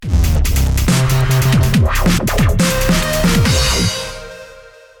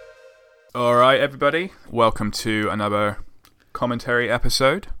everybody. Welcome to another commentary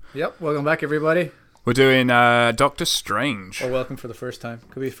episode. Yep, welcome back, everybody. We're doing Doctor Strange. Or welcome for the first time.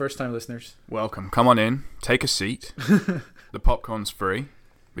 Could be first-time listeners. Welcome. Come on in. Take a seat. The popcorn's free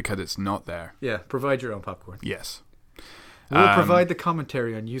because it's not there. Yeah, provide your own popcorn. Yes. We'll provide the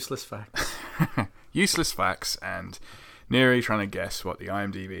commentary on useless facts. Useless facts and Neri trying to guess what the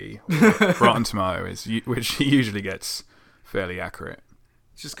IMDb or Rotten Tomato is, which he usually gets fairly accurate.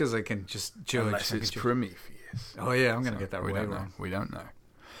 Just because I can just judge. Unless it's Prometheus. Oh yeah, I'm going to get that way wrong. We don't know.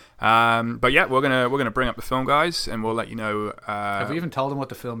 But yeah, we're gonna bring up the film, guys, and we'll let you know. Have we even told them what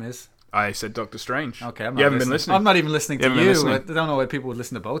the film is? I said Doctor Strange. Okay, you haven't been listening. I'm not even listening to you. I don't know why people would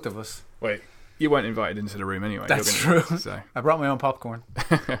listen to both of us. Wait, you weren't invited into the room anyway. That's true. So. I brought my own popcorn.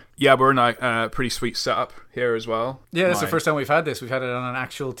 Yeah, we're in a pretty sweet setup here as well. Yeah, it's the first time we've had this. We've had it on an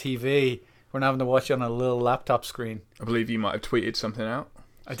actual TV. We're not having to watch it on a little laptop screen. I believe you might have tweeted something out.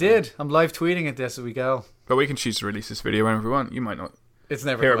 I did. I'm live tweeting it as we go. But we can choose to release this video whenever we want. You might not. It's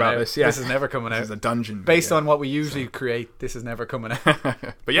never hear coming about out. This. Yeah. This is never coming out. This is a dungeon. Based on what we usually create, this is never coming out.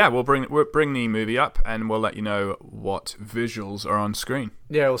 But yeah, we'll bring the movie up and we'll let you know what visuals are on screen.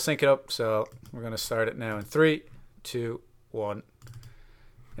 Yeah, we'll sync it up. So we're gonna start it now in 3, 2, 1.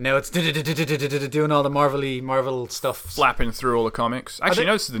 And now it's doing all the Marvel stuff, flapping through all the comics. Actually,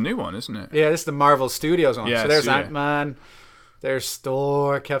 no, this is the new one, isn't it? Yeah, this is the Marvel Studios one. Yeah, so there's Ant-Man. There's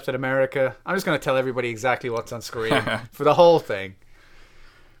Thor, Captain America. I'm just going to tell everybody exactly what's on screen for the whole thing.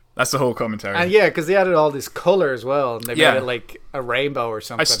 That's the whole commentary. And yeah, because they added all this colour as well. And they made it like a rainbow or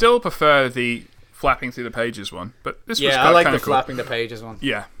something. I still prefer the flapping through the pages one. But this was I like the cool. flapping the pages one.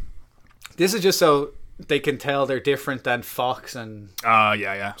 Yeah. This is just so they can tell they're different than Fox and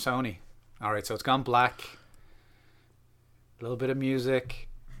Sony. Alright, so it's gone black. A little bit of music.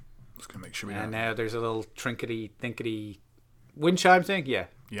 Just going to make sure we And now there's a little trinkety wind chime thing? Yeah.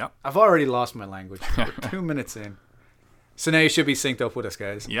 Yep. I've already lost my language. We're 2 minutes in. So now you should be synced up with us,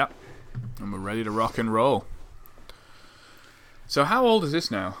 guys. Yep. And we're ready to rock and roll. So how old is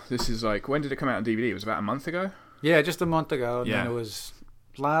this now? This is like, when did it come out on DVD? It was about a month ago? Yeah, just a month ago. And then it was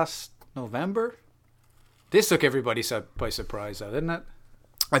last November. This took everybody by surprise, though, didn't it?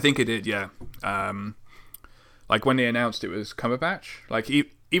 I think it did, yeah. Like when they announced it was Cumberbatch. Like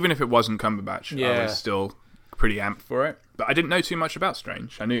even if it wasn't Cumberbatch, I was still pretty amped for it. But I didn't know too much about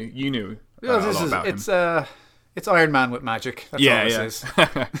Strange. I knew you knew a lot about him. It's Iron Man with magic. That's all this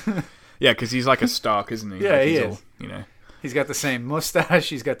is. Yeah, because he's like a Stark, isn't he? Yeah, like he is. All, He's got the same mustache.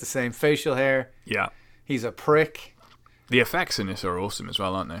 He's got the same facial hair. Yeah. He's a prick. The effects in this are awesome as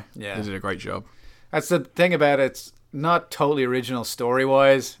well, aren't they? Yeah. They did a great job. That's the thing about it. It's not totally original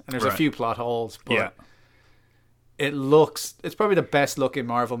story-wise, and there's a few plot holes, but it's probably the best looking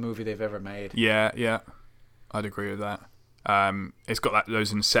Marvel movie they've ever made. Yeah. I'd agree with that. It's got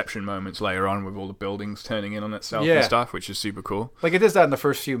those Inception moments later on with all the buildings turning in on itself and stuff, which is super cool. Like it does that in the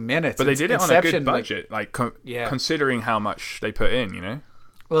first few minutes. But they did it on a good budget, considering how much they put in,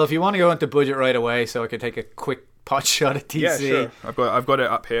 Well, if you want to go into budget right away, so I can take a quick pot shot at DC. Yeah, sure. I've got it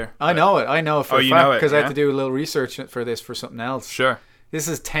up here. I know it for a fact because I had to do a little research for this for something else. Sure. This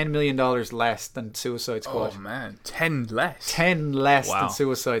is $10 million less than Suicide Squad. Oh man, 10 less. 10 less than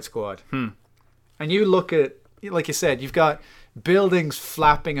Suicide Squad. And you look at, like you said, you've got buildings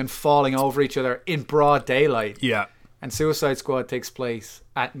flapping and falling over each other in broad daylight. Yeah. And Suicide Squad takes place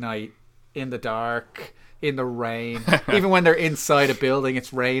at night, in the dark, in the rain. Even when they're inside a building,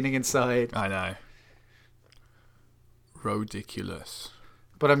 it's raining inside. I know. Ridiculous.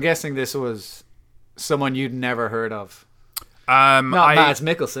 But I'm guessing this was someone you'd never heard of. Not Mads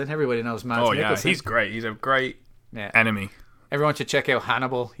Mikkelsen. Everybody knows Mads Mikkelsen. Oh yeah, he's great. He's a great enemy. Everyone should check out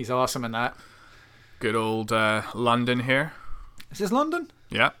Hannibal. He's awesome in that. Good old London here. Is this London?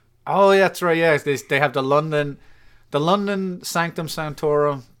 Yeah. Oh, yeah, that's right. Yeah, they have the London Sanctum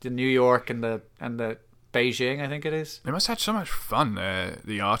Sanctorum, the New York, and the Beijing. I think it is. They must have had so much fun.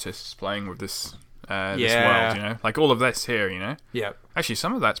 The artists playing with this world. Like all of this here. Yeah. Actually,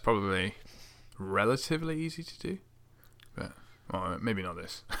 some of that's probably relatively easy to do, but maybe not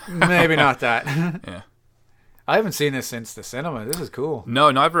this. Maybe not that. Yeah. I haven't seen this since the cinema. This is cool.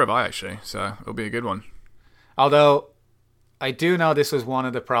 No, neither have I actually. So it'll be a good one. Although, I do know this was one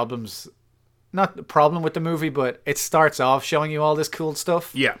of the problems. Not the problem with the movie, but it starts off showing you all this cool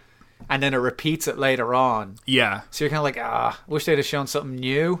stuff. Yeah. And then it repeats it later on. Yeah. So you're kind of like, wish they'd have shown something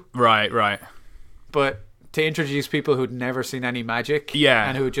new. Right. But to introduce people who'd never seen any magic. Yeah.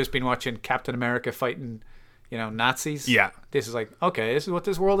 And who had just been watching Captain America fighting, Nazis. Yeah. This is like, okay, this is what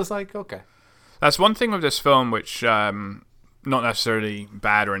this world is like? Okay. That's one thing with this film which not necessarily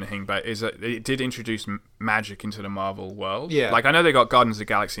bad or anything, but is that it did introduce magic into the Marvel world. Yeah. Like, I know they got Guardians of the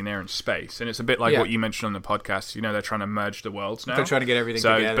Galaxy and they're in space, and it's a bit like what you mentioned on the podcast. You know, they're trying to merge the worlds now. They're trying to get everything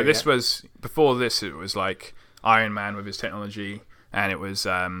together. But this was, before this, it was like Iron Man with his technology, and it was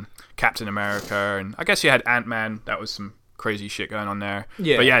Captain America, and I guess you had Ant-Man. That was some crazy shit going on there.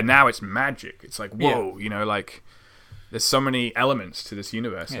 Yeah. But yeah, now it's magic. It's like, whoa, you know, like, there's so many elements to this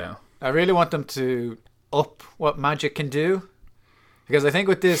universe now. I really want them to up what magic can do, because I think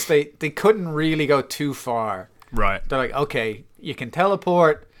with this they couldn't really go too far. Right. They're like, okay, you can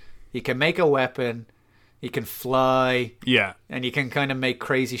teleport, you can make a weapon, you can fly, and you can kind of make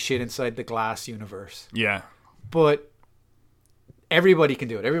crazy shit inside the glass universe. Yeah. But everybody can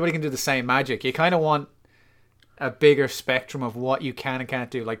do it. Everybody can do the same magic. You kind of want a bigger spectrum of what you can and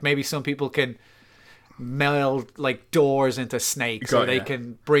can't do. Like, maybe some people can meld like doors into snakes, so they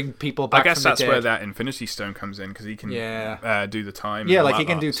can bring people back. I guess from that's the dead. where that Infinity Stone comes in, because he can do the time. Yeah, like he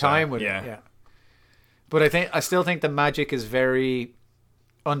can do time with it. Yeah. But I still think the magic is very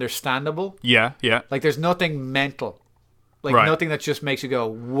understandable. Yeah, yeah. Like, there's nothing mental. Like, nothing that just makes you go,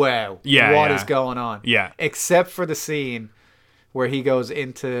 wow, what is going on? Yeah. Except for the scene where he goes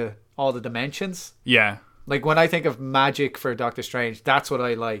into all the dimensions. Yeah. Like, when I think of magic for Doctor Strange, that's what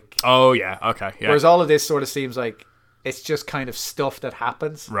I like. Oh, yeah. Okay. Yeah. Whereas all of this sort of seems like it's just kind of stuff that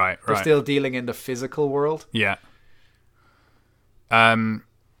happens. Right. They're still dealing in the physical world. Yeah. I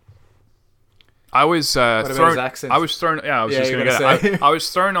was thrown. His accent? I was thrown. Yeah, I was just going to get it. I was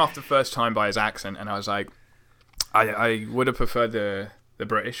thrown off the first time by his accent, and I was like, I would have preferred the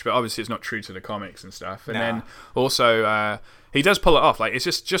British, but obviously it's not true to the comics and stuff. And then also, he does pull it off. Like,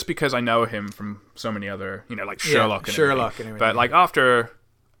 it's just because I know him from so many other, you know, like Sherlock and everything. But like after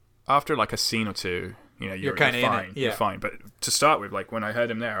like a scene or two, you know, you're kind of fine. You're fine. But to start with, like, when I heard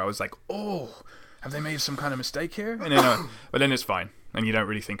him there, I was like, oh, have they made some kind of mistake here? And then, but then it's fine, and you don't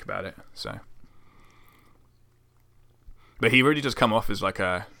really think about it. So, but he really does come off as like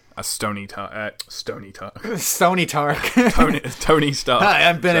a Tony Stark. Tony Stark. Hi,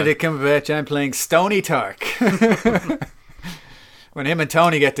 I'm Benedict Cumberbatch. I'm playing Stony Tark. When him and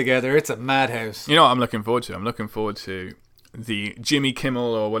Tony get together, it's a madhouse. You know what I'm looking forward to? I'm looking forward to the Jimmy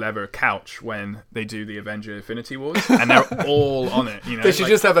Kimmel or whatever couch when they do the Avenger Infinity Wars, and they're all on it. You know, they should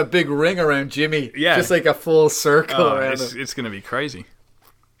just have a big ring around Jimmy. Yeah, just like a full circle around him. It's going to be crazy.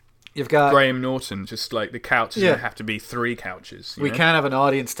 You've got Graham Norton, just like the couch is going to have to be 3 couches. We can't have an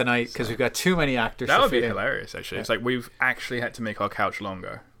audience tonight because we've got too many actors. That would be hilarious, actually. Yeah. It's like we've actually had to make our couch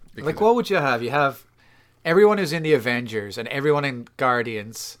longer. Like, what would you have? You have everyone who's in the Avengers and everyone in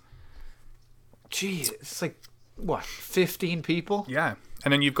Guardians. Jeez, it's like, what, 15 people? Yeah.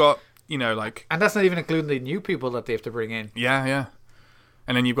 And then you've got, you know, like... And that's not even including the new people that they have to bring in. Yeah, yeah.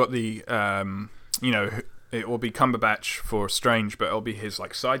 And then you've got the, you know... It will be Cumberbatch for Strange, but it'll be his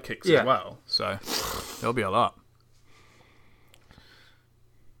like sidekicks as well. So there'll be a lot.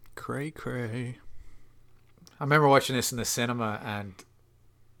 Cray. I remember watching this in the cinema, and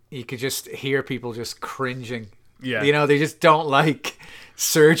you could just hear people just cringing. Yeah, you know, they just don't like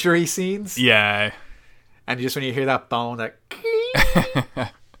surgery scenes. Yeah, and just when you hear that bone, that.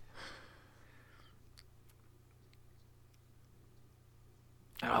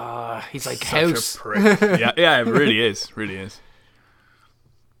 He's like, House. yeah, it really is.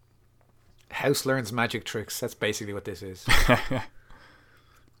 House learns magic tricks. That's basically what this is.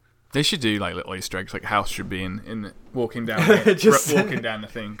 They should do like little Easter eggs, like House should be in walking down walking down the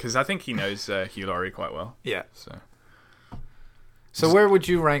thing, because I think he knows Hugh Laurie quite well. Yeah. So where would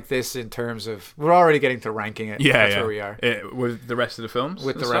you rank this in terms of... We're already getting to ranking it. Yeah, That's where we are. With the rest of the films?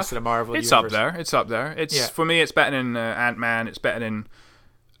 With the rest of the Marvel universe? Universe. It's up there. For me, it's better than Ant-Man. It's better than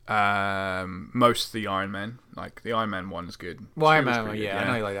most of the Iron Man. Like, the Iron Man one is good. Well, Iron Man, I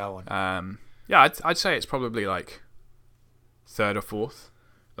know you like that one. Yeah, I'd say it's probably like 3rd or 4th.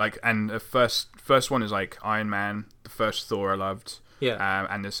 Like, and the first one is like Iron Man. The first Thor I loved. Yeah.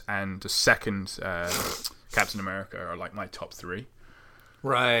 And the second Captain America are like my top 3.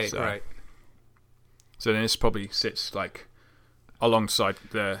 Right. So then this probably sits like alongside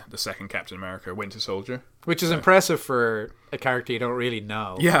the second Captain America, Winter Soldier, which is impressive for a character you don't really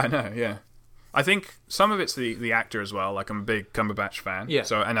know. Yeah, I know. Yeah, I think some of it's the actor as well. Like, I'm a big Cumberbatch fan. Yeah.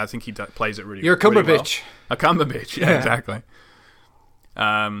 So, and I think he plays it really. You're a Cumberbatch. Well. A Cumberbatch. Yeah, exactly.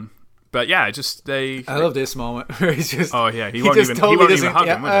 But yeah, I love this moment where he's just. Oh yeah, he won't even hug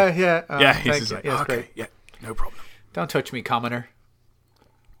him. Yeah. He's just like, okay, great. Yeah, no problem. Don't touch me, commoner.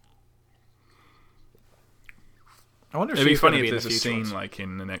 I wonder if it'd be funny if there's a scene like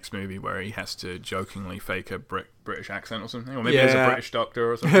in the next movie where he has to jokingly fake a British accent or something, or maybe there's a British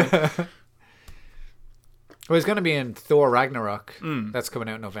doctor or something. Well, he's going to be in Thor Ragnarok. That's coming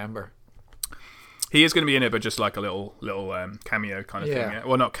out in November. He is going to be in it, but just like a little cameo kind of thing. Yeah.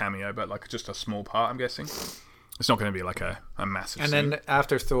 Well, not cameo, but like just a small part, I'm guessing. It's not going to be like a massive And scene. then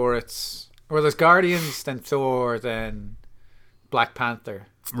after Thor, there's Guardians, then Thor, then Black Panther.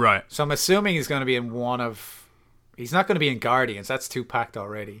 Right. So I'm assuming he's going to be in he's not going to be in Guardians. That's too packed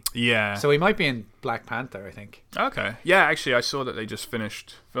already. Yeah. So he might be in Black Panther, I think. Okay. Yeah, actually, I saw that they just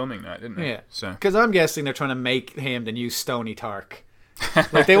finished filming that, didn't they? Yeah. So. Because I'm guessing they're trying to make him the new Stony Tark.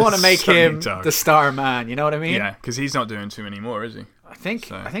 Like they want to make him Tark. the Star Man. You know what I mean? Yeah, because he's not doing too many more, is he? I think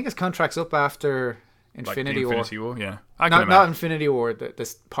his contract's up after Infinity War. Infinity War, yeah. Not Infinity War.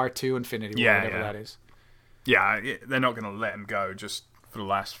 This Part 2 Infinity War, whatever that is. Yeah, they're not going to let him go just for the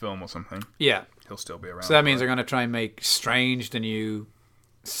last film or something. Yeah. He'll still be around. So that means they're going to try and make Strange the new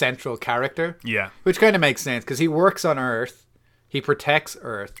central character. Yeah. Which kind of makes sense because he works on Earth. He protects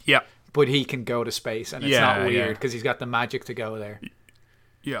Earth. Yeah. But he can go to space and it's not weird because he's got the magic to go there.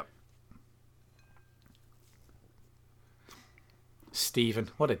 Yeah. Steven.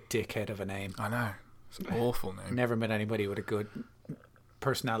 What a dickhead of a name. I know. It's an awful name. Never met anybody with a good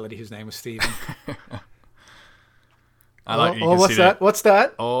personality whose name was Steven. I like you. What's that? What's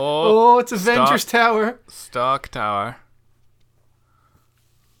that? Oh, it's Avengers Tower. Stark Tower.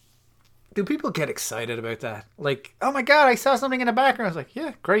 Do people get excited about that? Like, oh my god, I saw something in the background. I was like,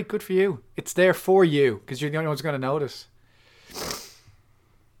 yeah, great, good for you. It's there for you because you're the only one's going to notice.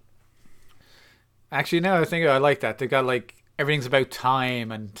 Actually, no, I think I like that. They got like everything's about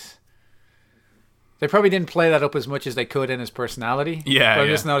time, and they probably didn't play that up as much as they could in his personality. Yeah, but I'm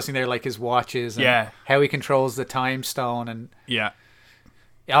just noticing there like his watches and how he controls the time stone, and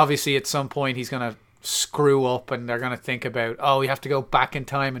obviously at some point he's gonna screw up, and they're gonna think about, oh, we have to go back in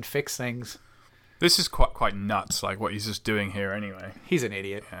time and fix things. This is quite nuts, like what he's just doing here anyway. He's an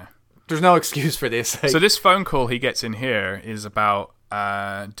idiot. Yeah. There's no excuse for this. So this phone call he gets in here is about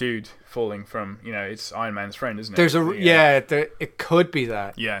dude falling from, it's Iron Man's friend, isn't it? There's it could be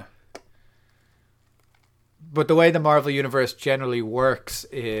that. Yeah. But the way the Marvel Universe generally works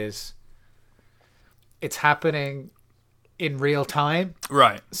is it's happening in real time.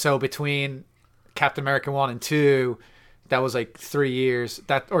 Right. So between Captain America 1 and 2, that was like 3 years.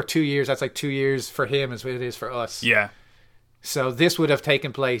 2 years, that's like 2 years for him as what it is for us. Yeah. So this would have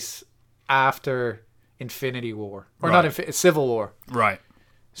taken place after Infinity War. Or not Civil War. Right.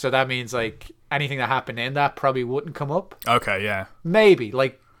 So that means like anything that happened in that probably wouldn't come up. Okay, yeah. Maybe.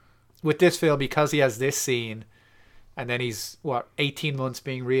 Like with this film, because he has this scene and then he's 18 months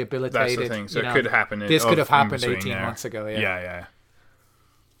being rehabilitated. That's the thing. So it could happen. This could have happened 18 months ago. Yeah.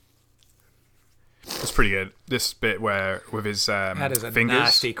 It's pretty good. This bit where with his that is a fingers,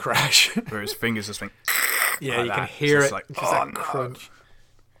 nasty crash. where his fingers just went. Yeah, like you that. can hear it. Like, just that crunch.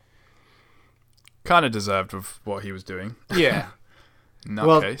 Kind of deserved of what he was doing. Yeah.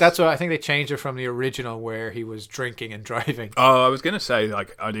 Well, that's what I think they changed it from the original where he was drinking and driving. Oh, I was gonna say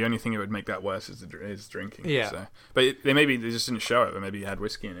the only thing that would make that worse is drinking. Yeah, so. But they just didn't show it. But maybe he had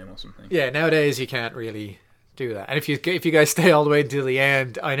whiskey in him or something. Yeah, nowadays you can't really do that. And if you guys stay all the way until the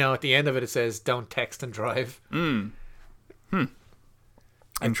end, I know at the end of it says don't text and drive.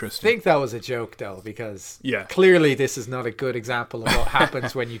 Interesting. I think that was a joke though, because clearly this is not a good example of what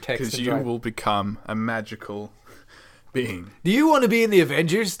happens when you text and drive. Because you will become a magical being. Do you want to be in the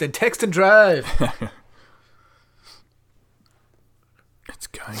Avengers? Then text and drive. It's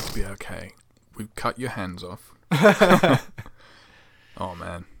going to be okay. We've cut your hands off. Oh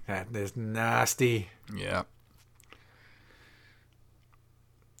man, that is nasty. Yeah.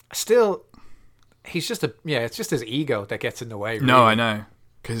 Still, he's just it's just his ego that gets in the way. Really. No, I know,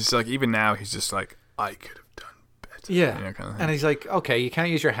 because it's like even now he's just like, I could have done better. Yeah, kind of thing. And he's like, okay, you can't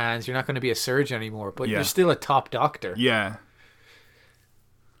use your hands. You're not going to be a surgeon anymore, but you're still a top doctor. Yeah.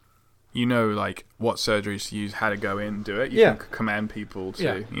 You know, like what surgeries to use, how to go in, do it. You can command people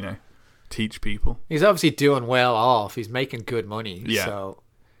to, teach people. He's obviously doing well off. He's making good money. Yeah. So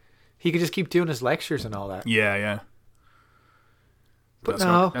he could just keep doing his lectures and all that. Yeah. But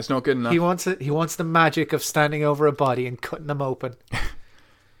that's not good enough. He wants it. He wants the magic of standing over a body and cutting them open.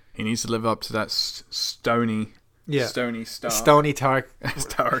 He needs to live up to that stony star. Stony Tark.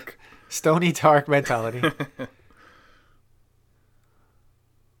 Stark. Stony Tark mentality. He's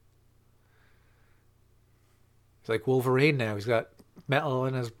like Wolverine now. He's got metal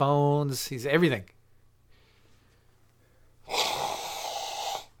in his bones. He's everything.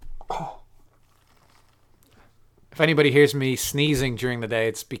 If anybody hears me sneezing during the day,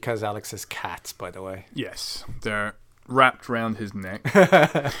 it's because Alex has cats, by the way. Yes. They're wrapped around his neck.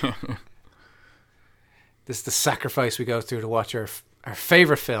 This is the sacrifice we go through to watch our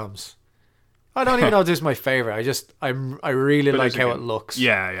favorite films. I don't even know if this is my favorite. I really like how it looks.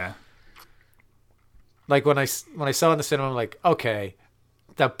 Yeah. Like when I saw it in the cinema, I'm like, okay,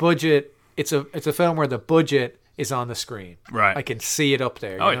 that budget. It's a film where the budget is on the screen. Right. I can see it up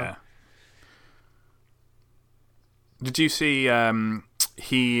there. Oh yeah. Did you see?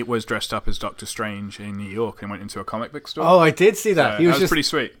 He was dressed up as Doctor Strange in New York and went into a comic book store. Oh, I did see that. He was just pretty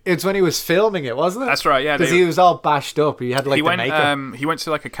sweet. It's when he was filming it, wasn't it? That's right. Yeah, because he was all bashed up. He had like the makeup. He went to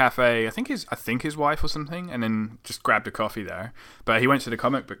like a cafe. I think his wife or something, and then just grabbed a coffee there. But he went to the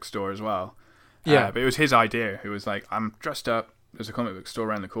comic book store as well. Yeah, but it was his idea. He was like, "I'm dressed up. There's a comic book store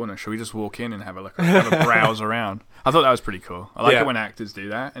around the corner. Should we just walk in and have a look, have a browse around?" I thought that was pretty cool. I like it when actors do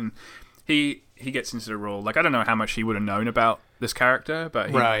that, and he gets into the role. Like, I don't know how much he would have known about this character,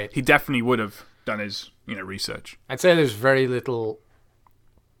 but he definitely would have done his research. I'd say there's very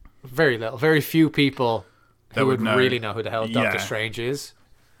few people who would really know who the hell Doctor Strange is.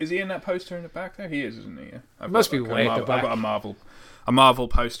 Is he in that poster in the back there? He is, isn't he? Yeah. Must be way at the back. I've got a Marvel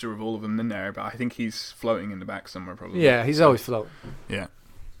poster of all of them in there, but I think he's floating in the back somewhere probably. Yeah, he's always floating. Yeah.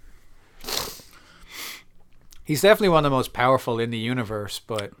 He's definitely one of the most powerful in the universe,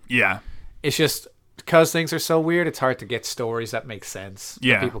 but yeah, it's just because things are so weird, it's hard to get stories that make sense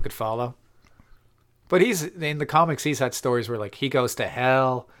that people could follow. But he's in the comics. He's had stories where like he goes to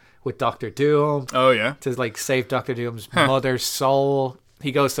hell with Doctor Doom. Oh yeah, to like save Doctor Doom's mother's soul.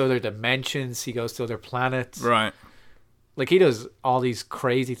 He goes to other dimensions. He goes to other planets. Right. Like he does all these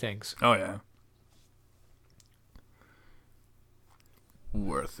crazy things. Oh yeah.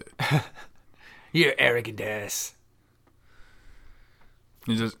 Worth it. You arrogant ass.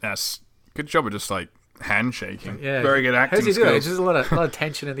 You just good job of just like handshaking. Yeah, very good acting. How does he do skills. that? It's just a lot of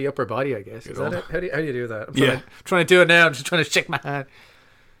tension in the upper body, I guess. Is that it? How do you do that? I'm trying to do it now. I'm just trying to shake my hand.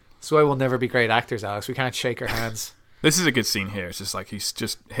 That's why we'll never be great actors, Alex. We can't shake our hands. This is a good scene here. It's just like he's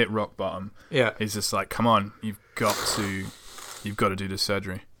just hit rock bottom. Yeah, he's just like, come on, you've got to do this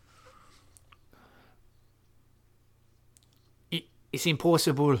surgery. It's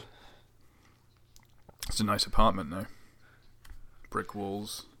impossible. It's a nice apartment though. Brick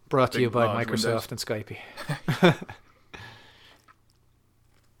walls. Brought to you by Microsoft windows. And Skype.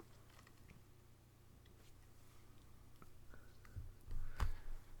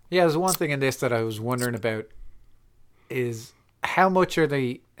 Yeah, there's one thing in this that I was wondering about is how much were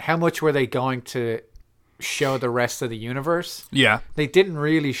they going to show the rest of the universe? Yeah. They didn't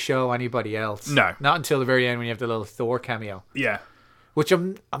really show anybody else. No. Not until the very end when you have the little Thor cameo. Yeah. Which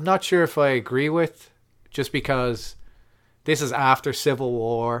I'm not sure if I agree with, just because this is after Civil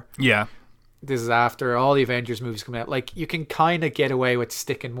War. Yeah. This is after all the Avengers movies come out. Like, you can kind of get away with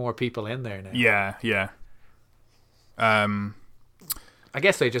sticking more people in there now. Yeah. I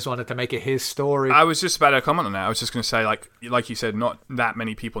guess they just wanted to make it his story. I was just about to comment on that. I was just going to say, like you said, not that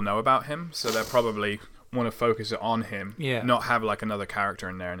many people know about him, so they'll probably want to focus it on him. Yeah. Not have like another character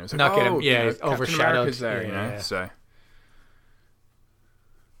in there, and it was like, not get him, overshadowed. Captain America's there, yeah. So.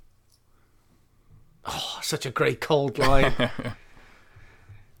 Oh, such a great cold line.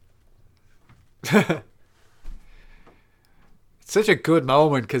 Such a good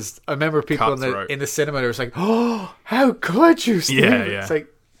moment, because I remember people in the cinema, they was like, "Oh, how could you, Steve?" Yeah. It's like,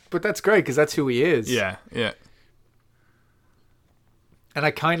 but that's great because that's who he is. Yeah. And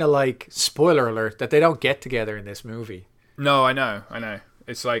I kind of like, spoiler alert, that they don't get together in this movie. No, I know.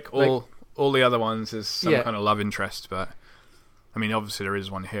 It's like all the other ones is some kind of love interest, but I mean, obviously there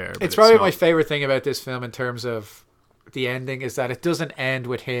is one here. But it's probably my favorite thing about this film in terms of the ending is that it doesn't end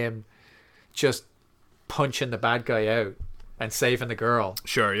with him just punching the bad guy out and saving the girl.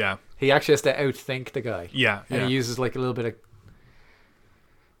 Sure, yeah. He actually has to outthink the guy. Yeah. And he uses like a little bit of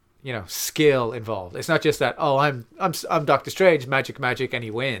skill involved. It's not just that, oh, I'm Doctor Strange, magic, and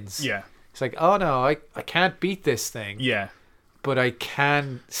he wins. Yeah. It's like, oh no, I can't beat this thing. Yeah. But I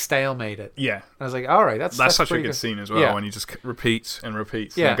can stalemate it. Yeah. And I was like, all right, that's such a good scene as well, when he just repeats and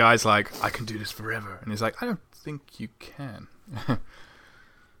repeats. Yeah. And the guy's like, I can do this forever. And he's like, I don't think you can.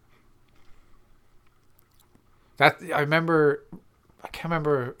 I can't remember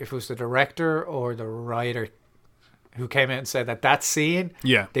if it was the director or the writer who came out and said that scene,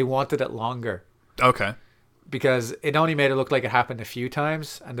 they wanted it longer. Okay. Because it only made it look like it happened a few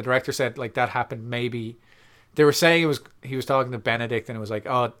times, and the director said like that happened maybe. They were saying he was talking to Benedict, and it was like,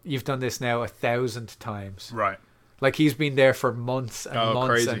 oh, you've done this now 1,000 times. Right. Like he's been there for months and months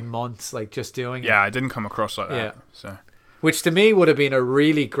crazy. and months, like just doing it. Yeah, it didn't come across like that. Yeah. So. Which to me would have been a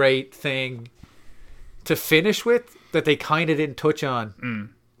really great thing to finish with that they kind of didn't touch on. Mm.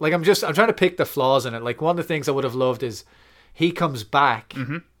 Like I'm trying to pick the flaws in it. Like one of the things I would have loved is he comes back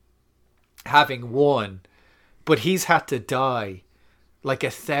having won, but he's had to die like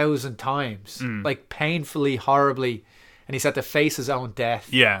 1,000 times, like painfully, horribly, and he's had to face his own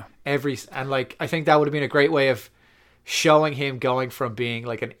death. Yeah. And like, I think that would have been a great way of showing him going from being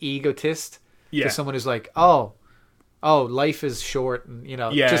like an egotist to someone who's like, oh, life is short, and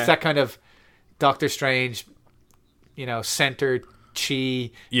just that kind of Doctor Strange, centered,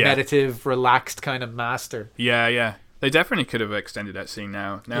 chi, meditative, relaxed kind of master. Yeah. They definitely could have extended that scene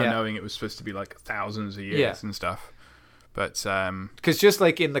now knowing it was supposed to be like thousands of years and stuff. But because just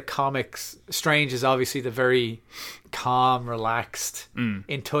like in the comics, Strange is obviously the very calm, relaxed,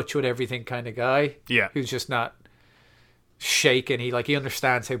 in touch with everything kind of guy. Yeah, who's just not shaken. He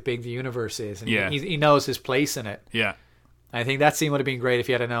understands how big the universe is, and he knows his place in it. Yeah, I think that scene would have been great if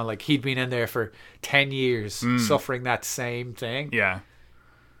he had known, like, he'd been in there for 10 years suffering that same thing. Yeah.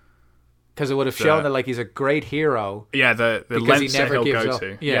 Because it would have shown that, like, he's a great hero. Yeah, the lengths that he'll go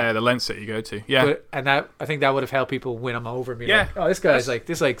to. Yeah, the lengths that you go to. Yeah. I think that would have helped people win him over. And be like, oh, this guy's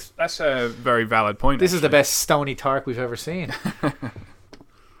that's a very valid point. This is the best Stony Tark we've ever seen.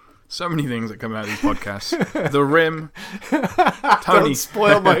 So many things that come out of these podcasts. The Rim. Tony. Don't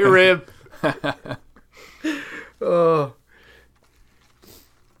spoil my Rim. Oh.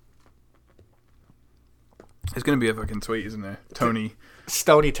 There's going to be a fucking tweet, isn't there? Tony.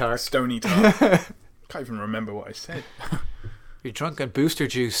 Stony Tark. Stony Tark. Can't even remember what I said. You're drunk on booster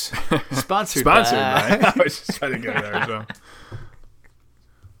juice. Sponsored by. I was just trying to go there as well.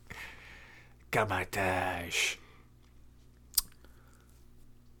 Gamatage.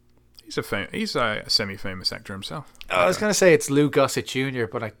 He's a semi-famous actor himself. I was going to say it's Lou Gossett Jr.,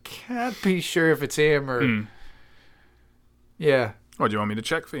 but I can't be sure if it's him or... Yeah. What, do you want me to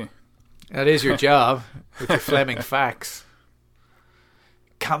check for you? That is your job, with your Fleming facts.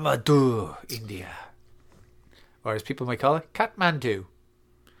 Kathmandu, India. Or as people might call it, Kathmandu.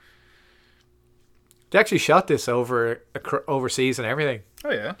 They actually shot this overseas and everything.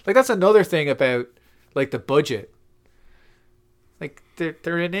 Oh, yeah. Like, that's another thing about, like, the budget. Like,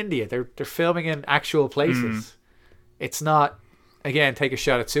 they're in India. They're filming in actual places. It's not, again, take a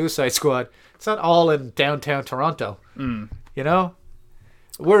shot at Suicide Squad. It's not all in downtown Toronto. You know?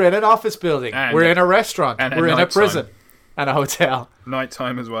 We're in an office building. We're in a restaurant. We're in a prison. And a hotel.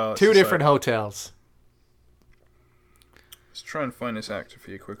 Nighttime as well. Two different hotels. Let's try and find this actor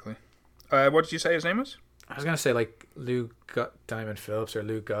for you quickly. What did you say his name was? I was going to say, like, Lou Diamond Phillips or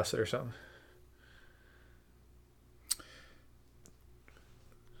Lou Gossett or something.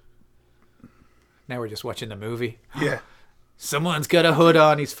 Now we're just watching the movie. Yeah. Someone's got a hood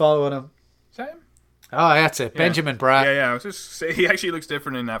on. He's following him. Is that him? Oh, that's it. Benjamin Bratt. Yeah. I was just saying, he actually looks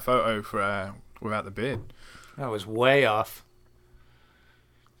different in that photo for without the beard. That was way off.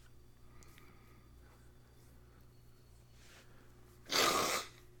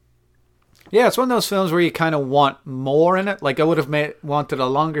 Yeah, it's one of those films where you kind of want more in it. Like, I would have wanted a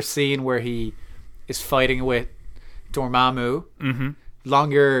longer scene where he is fighting with Dormammu. Mm-hmm.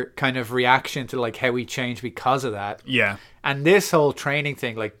 Longer kind of reaction to, like, how he changed because of that. Yeah. And this whole training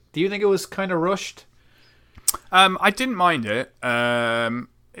thing, like, do you think it was kind of rushed? I didn't mind it.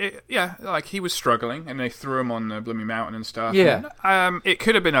 Like, he was struggling, and they threw him on the blooming mountain and stuff. Yeah. And, it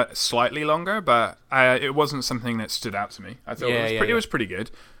could have been slightly longer, but it wasn't something that stood out to me. I thought it was pretty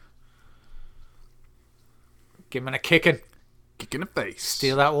good. Give him a kicking. Kick in the face.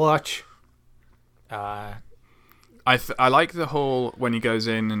 Steal that watch. I like the whole, when he goes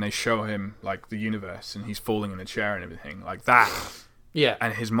in and they show him, like, the universe, and he's falling in a chair and everything, like that. Yeah.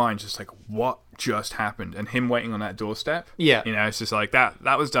 And his mind's just like, what just happened? And him waiting on that doorstep. Yeah. You know, it's just like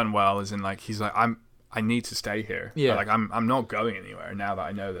that was done well, as in, like, he's like, I need to stay here. Yeah. Like, I'm not going anywhere now that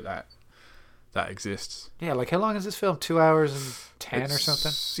I know that exists. Yeah, like, how long is this film? 2 hours and 10 or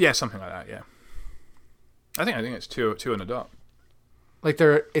something? Yeah, something like that, yeah. I think it's two and a dot. Like,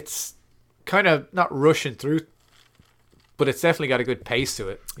 it's kind of not rushing through, but it's definitely got a good pace to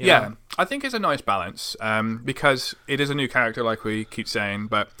it. Yeah, know? I think it's a nice balance because it is a new character, like we keep saying,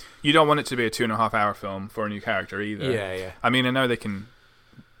 but you don't want it to be a 2.5 hour film for a new character either. Yeah. I mean, I know they can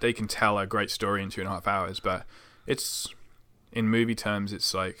tell a great story in 2.5 hours, but it's, in movie terms,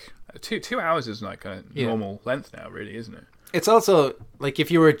 it's like 2 hours is like a normal length now, really, isn't it? It's also, like,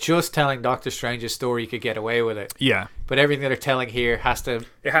 if you were just telling Doctor Strange's story, you could get away with it. Yeah. But everything that they're telling here has to link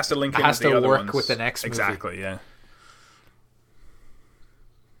in with the other ones. Work with the next movie. Exactly, yeah.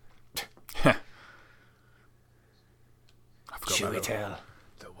 I forgot Chiwetel.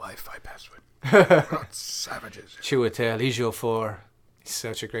 The Wi-Fi password. Savages. Chiwetel Ejiofor. He's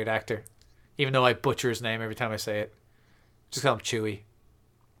such a great actor. Even though I butcher his name every time I say it. Just call him Chewie.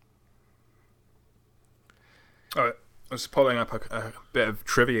 Oh, was pulling up a bit of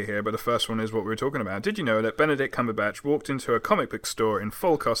trivia here, but the first one is what we were talking about. Did you know that Benedict Cumberbatch walked into a comic book store in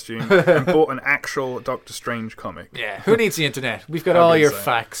full costume and bought an actual Doctor Strange comic? Yeah, who needs the internet? We've got all your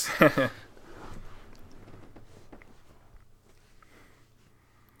facts.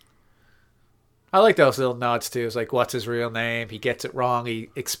 I like those little nods too. It's like, what's his real name? He gets it wrong. He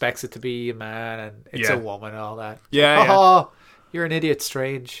expects it to be a man, and it's a woman and all that. Yeah, oh, you're an idiot,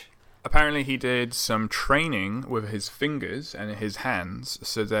 Strange. Apparently he did some training with his fingers and his hands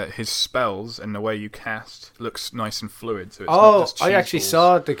so that his spells and the way you cast looks nice and fluid. So it's not just I actually balls.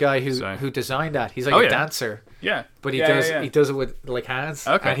 saw the guy who designed that. He's like a dancer. Yeah. But he does it with like hands.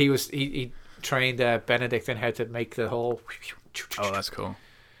 Okay. And he trained Benedict in how to make the whole... Oh, that's cool.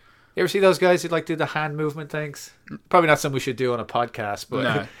 You ever see those guys who like do the hand movement things? Probably not something we should do on a podcast, but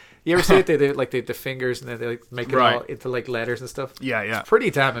no. You ever see it? They do like the fingers and then they like make it all into like letters and stuff. Yeah. It's pretty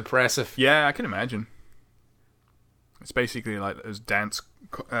damn impressive. Yeah, I can imagine. It's basically like those dance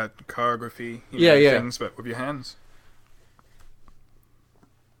choreography things, but with your hands.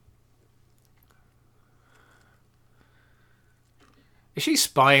 Is she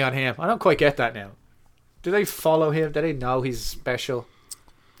spying on him? I don't quite get that now. Do they follow him? Do they know he's special?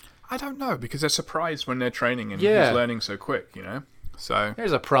 I don't know, because they're surprised when they're training and he's learning so quick, you know? So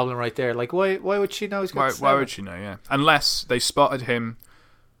there's a problem right there. Like, why would she know he's got why would she know, yeah? Unless they spotted him,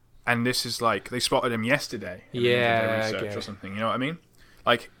 and this is like, they spotted him yesterday. Yeah, research or something, you know what I mean?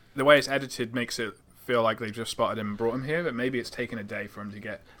 Like, the way it's edited makes it feel like they just spotted him and brought him here, but maybe it's taken a day for him to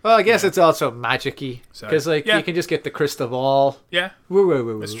get... Well, I guess it's also magic-y. Because, you can just get the crystal ball. Yeah,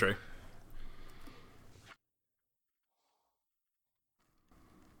 woo. That's true.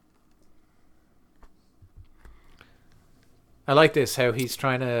 I like this, how he's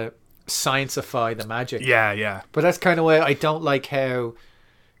trying to science-ify the magic. Yeah. But that's kind of why I don't like how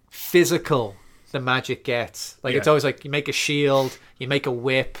physical the magic gets. Like, it's always like, you make a shield, you make a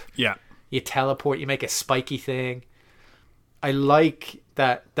whip, you teleport, you make a spiky thing. I like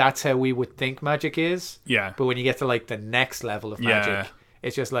that that's how we would think magic is. Yeah. But when you get to, like, the next level of magic,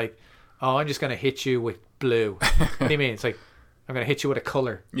 it's just like, oh, I'm just going to hit you with blue. What do you mean? It's like, I'm going to hit you with a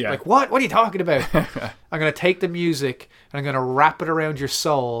color. Yeah. Like, what? What are you talking about? I'm going to take the music and I'm going to wrap it around your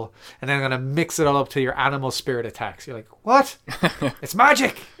soul and then I'm going to mix it all up to your animal spirit attacks. You're like, what? It's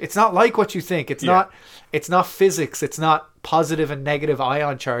magic. It's not like what you think. It's not physics. It's not positive and negative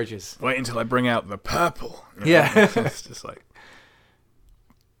ion charges. Wait until I bring out the purple. Yeah. It's just like...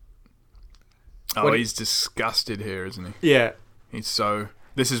 Oh, he's disgusted here, isn't he? Yeah. He's so...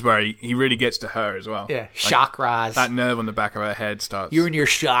 This is where he really gets to her as well. Yeah, chakras. That nerve on the back of her head starts... You're in your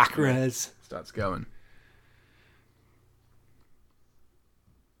chakras. Starts going.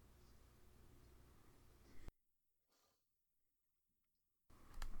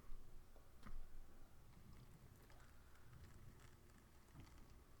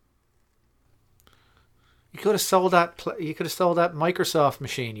 You could have sold that. You could have sold that Microsoft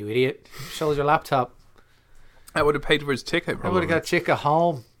machine, you idiot. Sold your laptop. That would have paid for his ticket, probably. I would have got Chica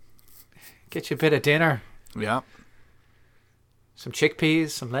home. Get you a bit of dinner. Yeah. Some chickpeas,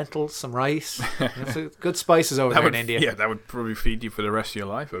 some lentils, some rice. Good spices over there in India. Yeah, that would probably feed you for the rest of your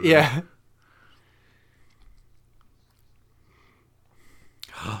life. Yeah.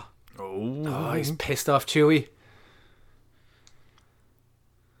 Oh, he's pissed off Chewie.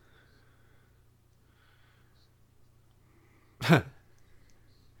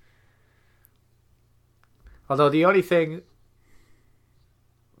 Although the only thing...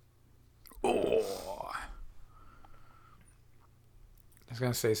 Oh. I was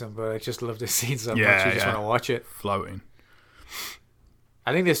going to say something, but I just love this scene so much. You just want to watch it. Floating.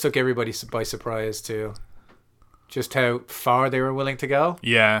 I think this took everybody by surprise too. Just how far they were willing to go.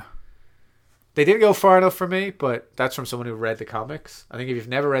 Yeah. They didn't go far enough for me, but that's from someone who read the comics. I think if you've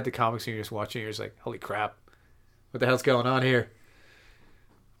never read the comics and you're just watching, you're just like, holy crap. What the hell's going on here?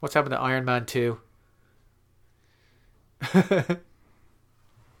 What's happened to Iron Man 2?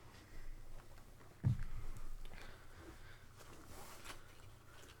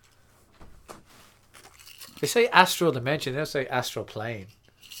 They say astral dimension. They don't say astral plane.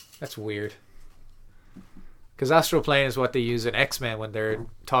 That's weird. Because astral plane is what they use in X-Men when they're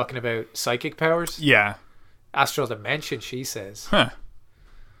talking about psychic powers. Yeah. Astral dimension, she says. Huh.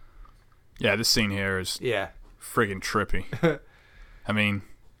 Yeah, this scene here is friggin' trippy. I mean,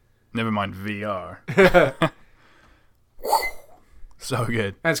 never mind VR. So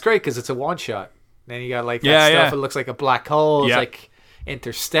good. And it's great because it's a one-shot. Then you got like that stuff. It looks like a black hole. It's like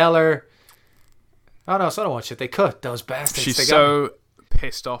Interstellar. Oh no, it's not a one-shot. They cut those bastards. She's so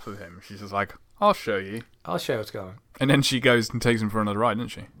pissed off of him. She's just like, I'll show you. I'll show you what's going on. And then she goes and takes him for another ride, doesn't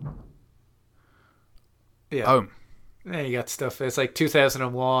she? Yeah. Oh. Yeah, you got stuff. It's like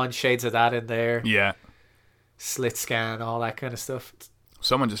 2001, shades of that in there. Yeah. Slit scan, all that kind of stuff.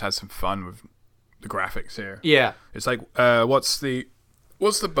 Someone just had some fun with the graphics here. Yeah. It's like, what's the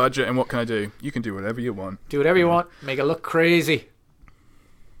budget and what can I do? You can do whatever you want. Do whatever you want. Make it look crazy.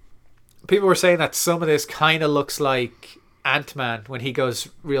 People were saying that some of this kind of looks like Ant-Man when he goes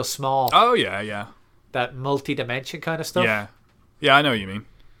real small. Oh, yeah. That multi-dimension kind of stuff. Yeah. Yeah, I know what you mean.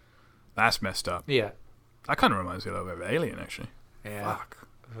 That's messed up. Yeah. That kind of reminds me a little bit of Alien, actually. Yeah. Fuck.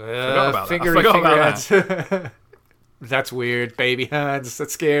 Forgot about that. I forgot finger about hands. That's weird. Baby hands.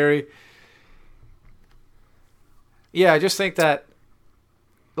 That's scary. Yeah, I just think that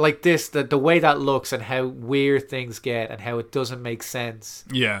like this, the way that looks and how weird things get and how it doesn't make sense.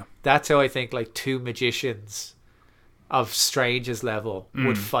 Yeah. That's how I think like two magicians of Strange's level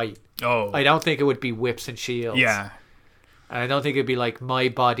would fight. Oh. I don't think it would be whips and shields. Yeah. And I don't think it'd be like my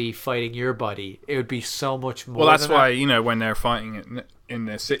body fighting your body. It would be so much more. Well, that's than why, that. you know, when they're fighting in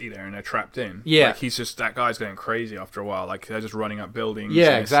their city there and they're trapped in. Yeah. Like, that guy's going crazy after a while. Like, they're just running up buildings. Yeah,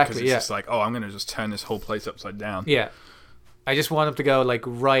 and exactly, Because it's yeah. just like, oh, I'm going to just turn this whole place upside down. Yeah. I just want him to go like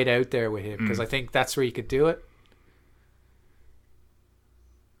right out there with him because I think that's where you could do it.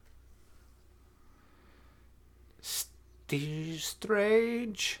 Steve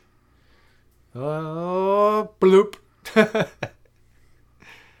Strange. Oh, bloop.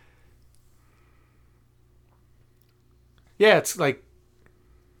 Yeah, it's like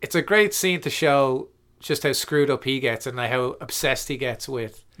it's a great scene to show just how screwed up he gets and like how obsessed he gets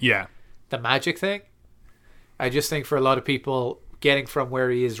with Yeah. the magic thing. I just think for a lot of people getting from where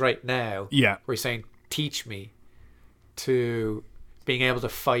he is right now, Yeah. where he's saying teach me, to being able to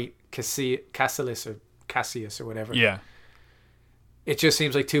fight Cassius or whatever, Yeah. it just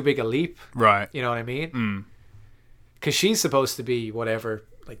seems like too big a leap. Right. You know what I mean? Mm. Because she's supposed to be whatever,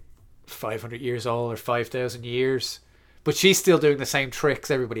 like 500 years old or 5,000 years, but she's still doing the same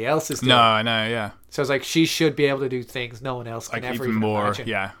tricks everybody else is doing. No, I know, yeah. So it's like she should be able to do things no one else can Like, ever even more, imagine.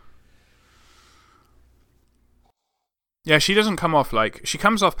 yeah. Yeah, she doesn't come off like... She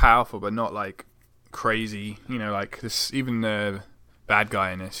comes off powerful, but not, like, crazy. You know, like, this... Even the bad guy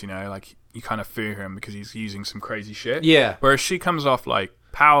in this, you know, like, you kind of fear him because he's using some crazy shit. Yeah. Whereas she comes off, like,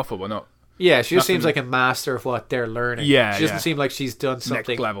 powerful, but not... Yeah, she just Nothing- seems like a master of what they're learning. Yeah, She doesn't yeah. seem like she's done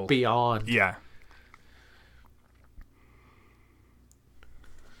something level. beyond. Yeah.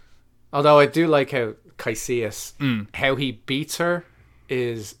 Although I do like how Cassius, Mm. how he beats her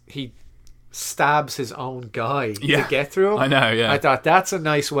is he stabs his own guy Yeah. to get through him. I know, yeah. I thought that's a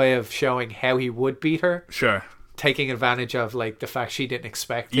nice way of showing how he would beat her, Sure. taking advantage of like the fact she didn't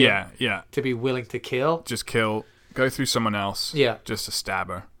expect him Yeah, yeah. to be willing to kill. Just kill... Go through someone else. Yeah. Just to stab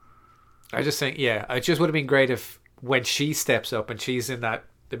her. I just think, yeah, it just would have been great if when she steps up and she's in the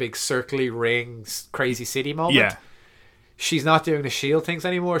big circly rings crazy city moment. Yeah. She's not doing the shield things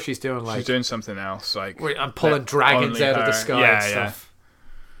anymore. She's doing like She's doing something else. Like, I'm pulling that dragons only out of the her- sky yeah, and stuff.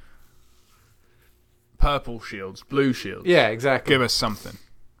 Purple shields, blue shields. Yeah, exactly. Give us something.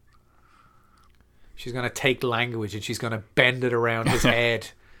 She's gonna take language and she's gonna bend it around his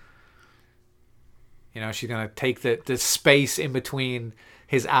head. You know, she's gonna take the space in between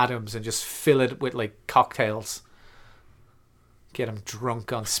his atoms and just fill it with like cocktails. Get him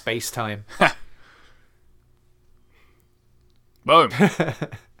drunk on space time. Boom. Thank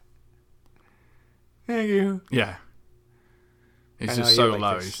you. Yeah. He's I just know so you like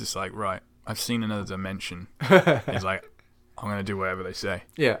low. this. He's just like, right, I've seen another dimension. He's like, I'm going to do whatever they say.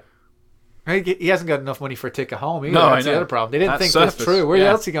 Yeah. He hasn't got enough money for a ticket home either. No, That's I the know. other problem. They didn't That's think this surface. through. Where Yeah.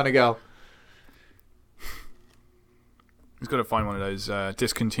 else is he gonna go? He's got to find one of those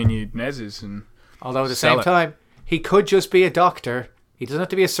discontinued Nez's and Although at the Sell same it. time, he could just be a doctor. He doesn't have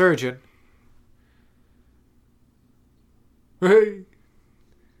to be a surgeon. Hey.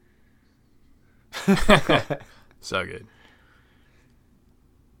 so good.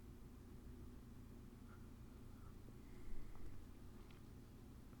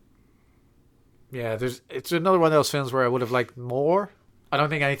 Yeah, it's another one of those films where I would have liked more. I don't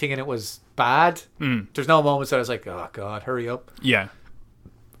think anything in it was bad. Mm. There's no moments that I was like, oh god, hurry up. Yeah.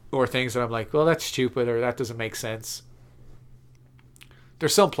 Or things that I'm like, well, that's stupid or that doesn't make sense.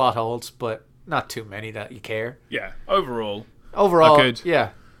 There's some plot holes, but not too many that you care. Yeah. Overall. Overall, good. yeah.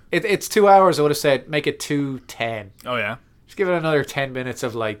 It's 2 hours. I would have said make it 2:10. Oh, yeah. Just give it another 10 minutes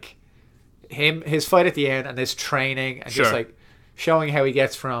of like his fight at the end and his training and just Sure. like showing how he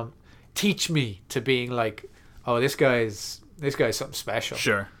gets from teach me to being like, oh, this guy's something special.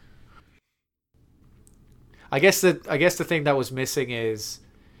 Sure. I guess the thing that was missing is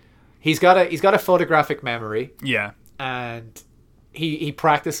he's got a photographic memory Yeah. and he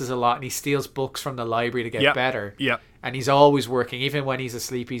practices a lot and he steals books from the library to get better. Yeah. And he's always working. Even when he's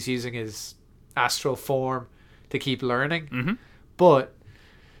asleep, he's using his astral form to keep learning. Mm-hmm. But,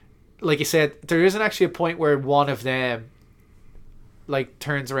 like you said, there isn't actually a point where one of them, like,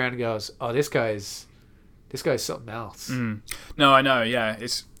 turns around and goes, "Oh, this guy's something else." No, I know. Yeah,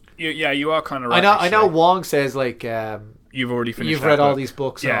 you are kind of right. I know. Wong says like, you've already finished. You've read book. all these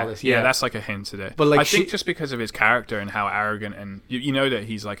books and all this. Yeah, that's like a hint at it. But like, I think just because of his character and how arrogant, and you know that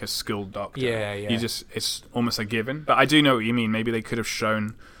he's like a skilled doctor. Yeah. It's almost a given. But I do know what you mean. Maybe they could have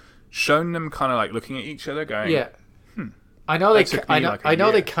shown them kind of like looking at each other, going, "Yeah." I know they. I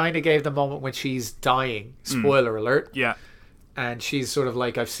know they year. kind of gave the moment when she's dying. Spoiler alert. Yeah. And she's sort of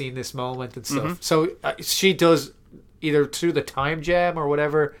like, I've seen this moment and stuff. So she does, either through the time gem or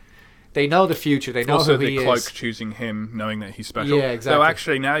whatever. They know the future. They know also who he the cloak is. choosing him, knowing that he's special. Yeah, exactly. So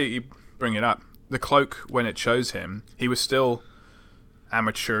actually, now you bring it up, the cloak when it shows him, he was still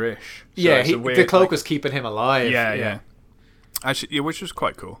amateurish. So the cloak was keeping him alive. Yeah. Actually, which was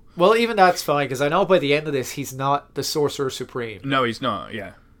quite cool. Well, even that's fine because I know by the end of this he's not the Sorcerer Supreme. No, he's not.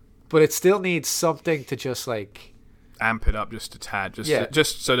 Yeah, but it still needs something to just like amp it up just a tad,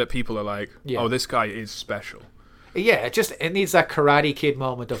 just so that people are like, "Oh, this guy is special." Yeah, it needs that Karate Kid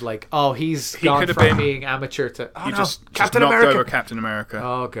moment of like, "Oh, he gone from being amateur to Captain America." Over Captain America.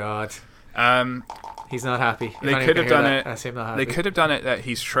 Oh God. He's not happy. They could have done it. That's him not happy. They could have done it that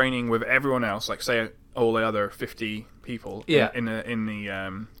he's training with everyone else, like say all the other 50 people. In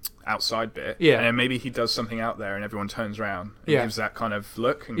the outside bit. Yeah. And then maybe he does something out there, and everyone turns around and gives that kind of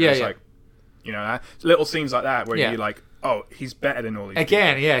look and goes like, little scenes like that where you're like, oh, he's better than all these.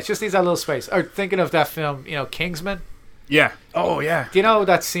 Again, people. it just needs that little space. Or thinking of that film, Kingsman. Yeah. Oh yeah. Do you know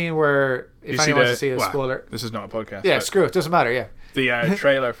that scene where if anyone wants to see a spoiler? This is not a podcast. Yeah, screw it. Doesn't matter. Yeah. The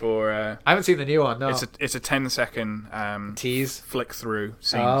trailer for I haven't seen the new one. No, it's a 10-second tease flick through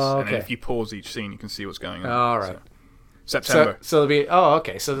scenes, and then if you pause each scene, you can see what's going on. All right, so, September. So there'll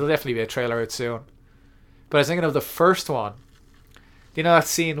be so there'll definitely be a trailer out soon. But I was thinking of the first one. Do you know that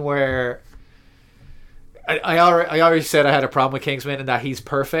scene where I already said I had a problem with Kingsman and that he's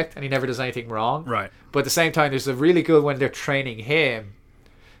perfect and he never does anything wrong. Right. But at the same time, there's a really good one they're training him,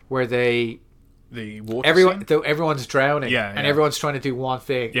 where the water scene? Everyone's drowning, and everyone's trying to do one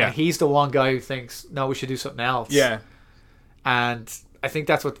thing, and he's the one guy who thinks, no, we should do something else. Yeah. And I think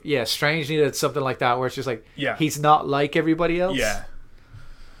that's what Strange needed, something like that, where it's just like he's not like everybody else. Yeah.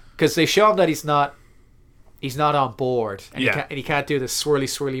 Because they show him that he's not on board, and he can't do the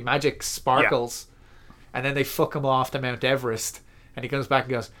swirly magic sparkles, and then they fuck him off to Mount Everest, and he comes back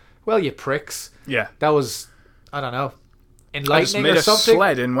and goes, well, you pricks. Yeah. That was, I don't know, enlightening I just made or something. A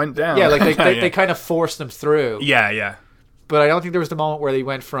sled and went down. Yeah, like they kind of forced him through. Yeah. But I don't think there was the moment where they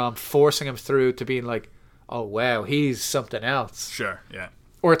went from forcing him through to being like, oh wow, he's something else. Sure, yeah.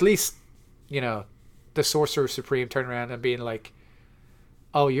 Or at least, the Sorcerer Supreme turn around and being like,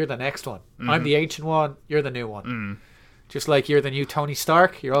 oh, you're the next one. Mm-hmm. I'm the ancient one, you're the new one. Mm. Just like you're the new Tony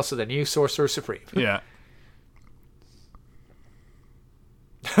Stark, you're also the new Sorcerer Supreme. Yeah.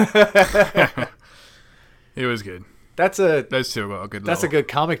 It was good. Those two got a good. That's a good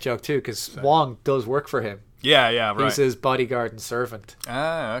comic joke too, because Wong does work for him. Yeah, right. He's his bodyguard and servant.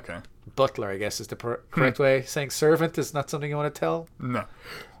 Ah, okay. Butler, I guess, is the correct way. Saying servant is not something you want to tell. No,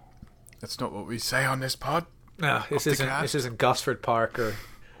 that's not what we say on this pod. No, this isn't Gosford Park or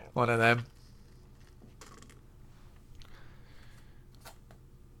one of them.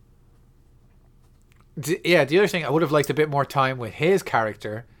 The other thing, I would have liked a bit more time with his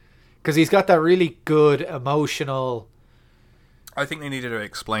character, because he's got that really good emotional. I think they needed to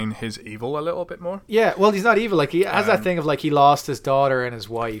explain his evil a little bit more. Yeah, well, he's not evil. Like, he has that thing of like he lost his daughter and his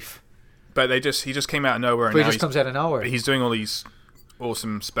wife. But he just came out of nowhere. But he just comes out of nowhere. He's doing all these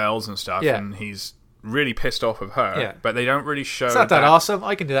awesome spells and stuff, and he's really pissed off of her. Yeah. But they don't really show. It's not that awesome.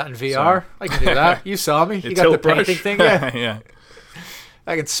 I can do that in VR. I can do that. You saw me. You got the painting thing. Yeah. Yeah.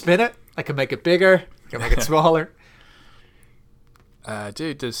 I can spin it. I can make it bigger. I can make it smaller.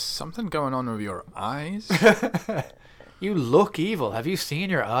 Dude, there's something going on with your eyes. You look evil. Have you seen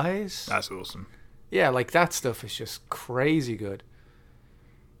your eyes? That's awesome. Yeah, like that stuff is just crazy good.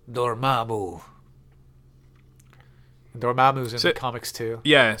 Dormammu. Dormammu's in the comics too.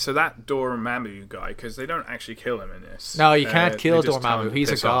 Yeah, so that Dormammu guy, because they don't actually kill him in this. No, you can't kill Dormammu. He's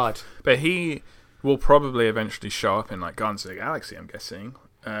a god. But he will probably eventually show up in like Guardians of the Galaxy, I'm guessing.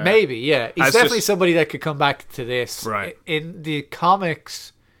 Maybe, yeah. He's definitely somebody that could come back to this. Right. In the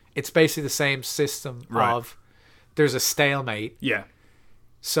comics, it's basically the same system of there's a stalemate. Yeah.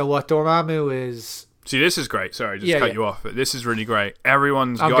 So what Dormammu is... See, this is great. Sorry, I just cut you off. But this is really great.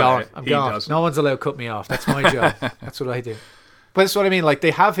 Everyone's got it. I'm gone. No one's allowed to cut me off. That's my job. That's what I do. But that's what I mean. Like,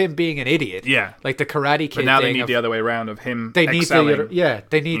 they have him being an idiot. Yeah. Like the Karate Kid But now they thing need of- the other way around of him They need excelling.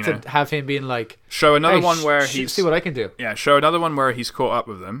 they need you to know. have him being like, Show another hey, one where he's see what I can do. Yeah, show another one where he's caught up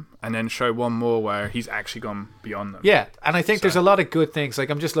with them, and then show one more where he's actually gone beyond them. Yeah, and I think there's a lot of good things. Like,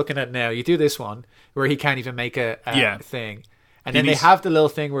 I'm just looking at now. You do this one where he can't even make a thing, and then they have the little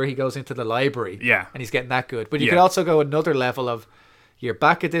thing where he goes into the library. Yeah. and he's getting that good. But you Yeah. could also go another level of, you're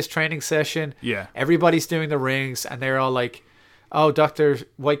back at this training session. Yeah. everybody's doing the rings, and they're all like, "Oh, doctor,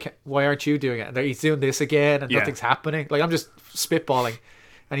 why aren't you doing it?" And he's doing this again, and Yeah. nothing's happening. Like, I'm just spitballing,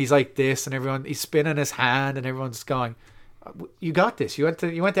 and he's like this, and he's spinning his hand, and everyone's going, "You got this. You went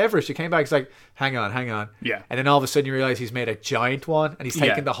to Everest. You came back." He's like, hang on. Yeah. And then all of a sudden you realize he's made a giant one, and he's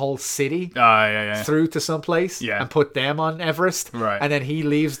taken Yeah. the whole city Yeah. through to some place Yeah. and put them on Everest. Right. And then he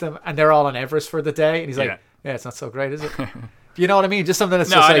leaves them, and they're all on Everest for the day. And he's like, yeah, it's not so great, is it? You know what I mean? Just something that's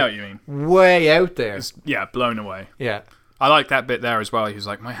No, just I like know what you mean. way out there. Yeah, blown away. Yeah. I like that bit there as well. He was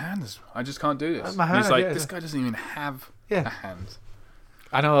like, my hand I just can't do this. My And he's hand, like, yeah. this guy doesn't even have Yeah. a hand.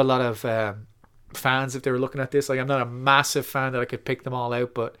 I know a lot of fans, if they were looking at this, like, I'm not a massive fan that I could pick them all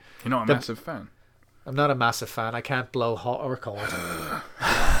out, but You're not a massive fan. I'm not a massive fan. I can't blow hot or cold.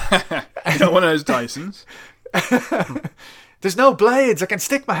 You're not one of those Dysons. There's no blades. I can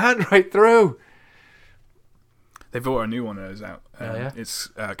stick my hand right through. They brought a new one of those out. yeah? It's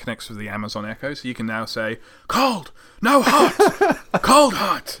connects with the Amazon Echo, so you can now say, cold, no hot, cold,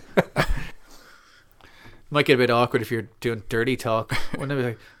 hot. Might get a bit awkward if you're doing dirty talk. Wouldn't it be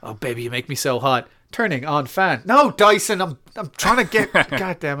like, "Oh, baby, you make me so hot. Turning on fan." No, Dyson, I'm trying to get...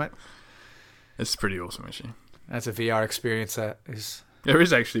 God damn it. It's pretty awesome, actually. That's a VR experience that is... There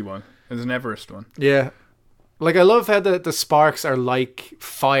is actually one. There's an Everest one. Yeah. Like, I love how the sparks are like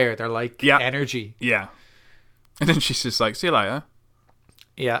fire. They're like Yeah. energy. Yeah. And then she's just like, see you later.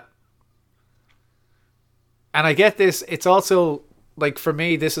 Yeah. And I get this. It's also, like, for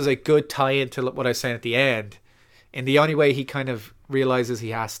me, this is a good tie-in to what I was saying at the end. And the only way he kind of realizes he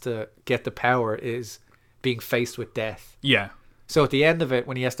has to get the power is being faced with death. Yeah. So at the end of it,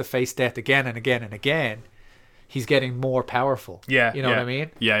 when he has to face death again and again and again, he's getting more powerful. Yeah. You know what I mean?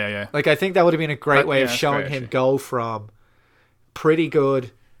 Yeah. Like, I think that would have been a great way of that's showing great, him actually. go from pretty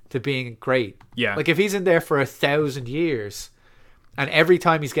good to being great. Yeah. Like, if he's in there for 1,000 years, and every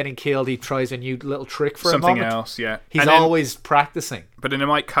time he's getting killed, he tries a new little trick for Something a moment. else, yeah. He's And then- always practicing. But then it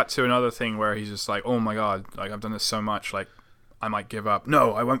might cut to another thing where he's just like, oh my God, like, I've done this so much, like, I might give up.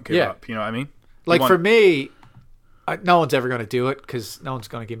 No, I won't give Yeah. up. You know what I mean? Like, for me, no one's ever going to do it because no one's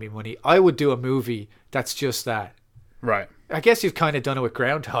going to give me money. I would do a movie that's just that. Right. I guess you've kind of done it with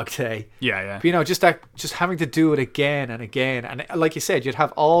Groundhog Day. Yeah. But, you know, just having to do it again and again. And like you said, you'd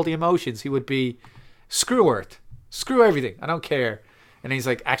have all the emotions. He would be, screw Earth. Screw everything. I don't care. And he's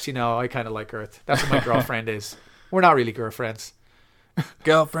like, actually, no, I kind of like Earth. That's what my girlfriend is. We're not really girlfriends.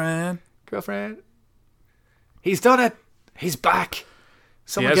 Girlfriend. He's done it. He's back.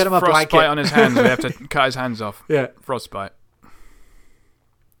 Someone He get has him a frostbite blanket. on his hands. We have to cut his hands off. Yeah. Frostbite.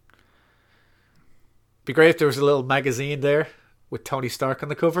 Be great if there was a little magazine there with Tony Stark on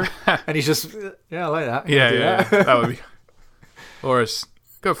the cover. And he's just, yeah, I like that. Yeah, Do yeah. that. That would be. Or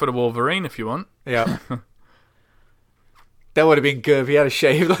go for the Wolverine if you want. Yeah. That would have been good if he had a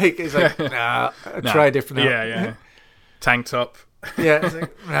shave. Like, he's like, nah, try a different. Yeah. Tank top. Yeah. It's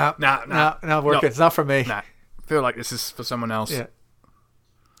like, nah, not working. No. It's not for me. Nah. I feel like this is for someone else. Yeah.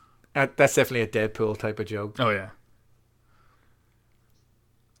 That's definitely a Deadpool type of joke. Oh, yeah.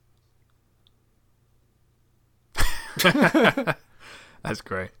 That's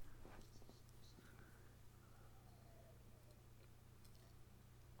great.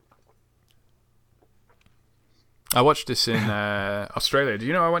 I watched this in Australia. Do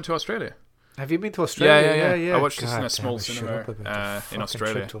you know I went to Australia? Have you been to Australia? Yeah. I watched this in God a small damn it, shut cinema up about the in fucking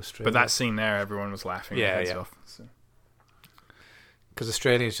Australia. trip to But that scene there, everyone was laughing their heads off. So. Because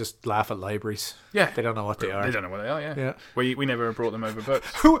Australians just laugh at libraries. Yeah. They don't know what they are. They don't know what they are, yeah. Yeah. We never brought them over books.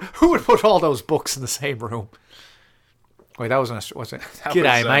 Who would put all those books in the same room? Wait, that was was it? That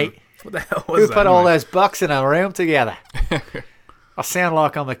G'day, was, mate. What the hell was Who that? put all anyway? those books in a room together? I sound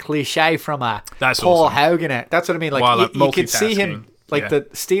like I'm a cliche from a That's Paul awesome. Hogan. That's what I mean. Like, Well, like you can see him, multitasking. like, Yeah. the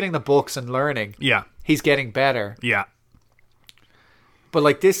stealing the books and learning. Yeah. He's getting better. Yeah. But,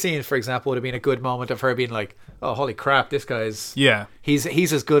 like, this scene, for example, would have been a good moment of her being like, oh, holy crap, this guy's... Yeah. He's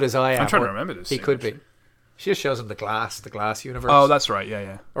as good as I am. I'm trying to Or remember this He scene, could actually. be. She just shows him the glass universe. Oh, that's right.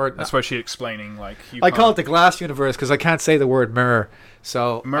 Yeah. Or That's where she's explaining, like... I call it the glass universe because I can't say the word mirror.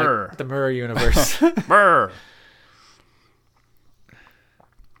 So Mirror. the mirror universe. Brr.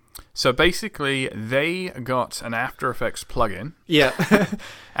 So basically, they got an After Effects plugin. Yeah.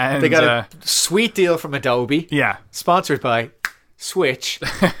 And They got a sweet deal from Adobe. yeah. Sponsored by switch,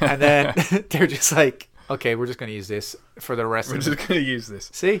 and then they're just like, okay, we're just going to use this for the rest of it. We're just going to use this.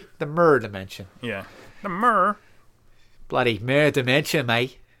 See? The Mir dimension. Yeah. The Mir. Bloody Mir dimension,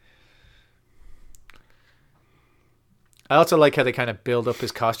 mate. I also like how they kind of build up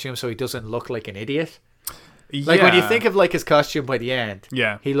his costume so he doesn't look like an idiot. Like when you think of like his costume by the end,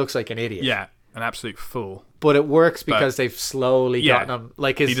 he looks like an idiot. Yeah, an absolute fool. But it works because they've slowly gotten him.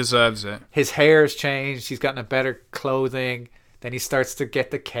 Like he deserves it. His hair's changed. He's gotten a better clothing. Then he starts to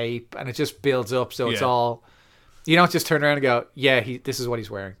get the cape, and it just builds up. So it's all. You don't just turn around and go, "Yeah, this is what he's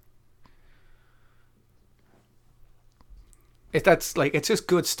wearing." That's like, it's just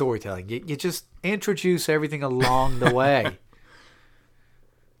good storytelling. You just introduce everything along the way.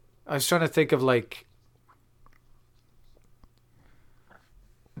 I was trying to think of like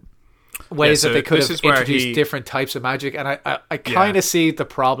ways that they could have introduced different types of magic, and I kind of see the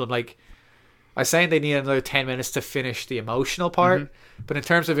problem. Like, I was saying they need another 10 minutes to finish the emotional part, but in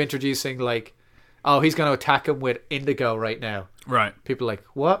terms of introducing like, oh, he's going to attack him with indigo right now. Right. People are like,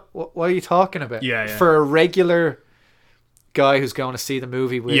 what are you talking about? Yeah. For a regular guy who's going to see the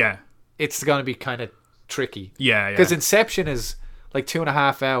movie with, it's going to be kind of tricky. Because Inception is like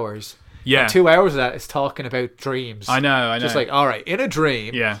 2.5 hours. And 2 hours of that is talking about dreams. I know. Just like, all right, in a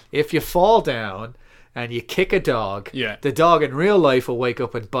dream, if you fall down and you kick a dog, the dog in real life will wake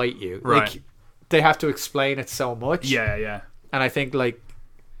up and bite you. Right. Like, they have to explain it so much. Yeah. And I think like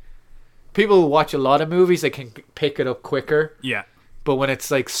people who watch a lot of movies, they can pick it up quicker. Yeah. But when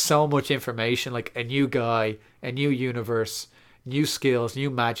it's like so much information, like a new guy, a new universe, new skills, new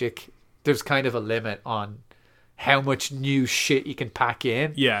magic, there's kind of a limit on how much new shit you can pack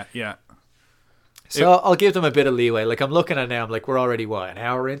in. Yeah. So I'll give them a bit of leeway. Like, I'm looking at it now, I'm like, we're already, an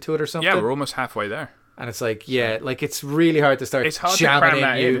hour into it or something? Yeah, we're almost halfway there. And it's like, like, it's really hard to start jamming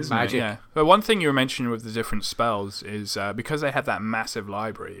in new magic. Yeah. But one thing you were mentioning with the different spells is because they have that massive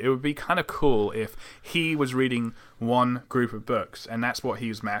library, it would be kind of cool if he was reading one group of books and that's what he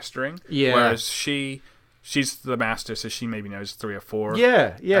was mastering. Yeah. Whereas she's the master, so she maybe knows 3 or 4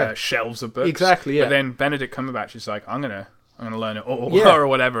 shelves of books. Exactly, yeah. But then Benedict Cumberbatch is like, I'm gonna learn it all or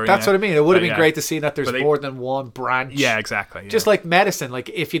whatever. That's what I mean. It would have been great to see that there's more than one branch. Yeah, exactly. Yeah. Just like medicine. Like,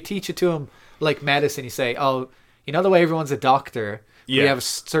 if you teach it to him like medicine, you say, oh, you know the way everyone's a doctor? You have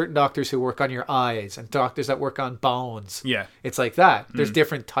certain doctors who work on your eyes and doctors that work on bones. Yeah. It's like that. There's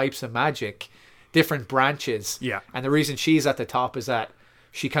different types of magic, different branches. Yeah. And the reason she's at the top is that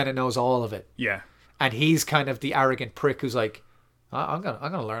she kind of knows all of it. Yeah. And he's kind of the arrogant prick who's like, I'm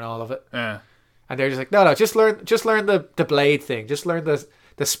gonna learn all of it. Yeah. And they're just like, no, just learn the blade thing. Just learn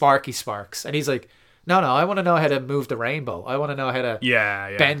the sparky sparks. And he's like, no, I want to know how to move the rainbow. I want to know how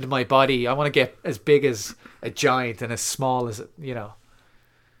to bend my body. I want to get as big as a giant and as small as,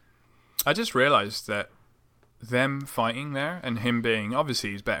 I just realized that them fighting there and him being,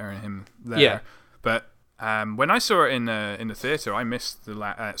 obviously he's better than him there. Yeah. But when I saw it in the theatre, I missed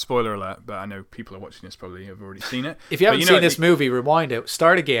the spoiler alert, but I know people are watching this probably have already seen it. If you haven't seen this movie, rewind it,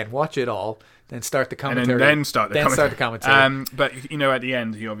 start again, watch it all, then start the commentary. And then start the commentary. But, at the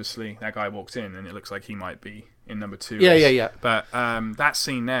end, that guy walks in and it looks like he might be in number 2. Yeah. But that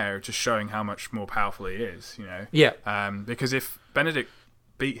scene there, just showing how much more powerful he is, Yeah. Because if Benedict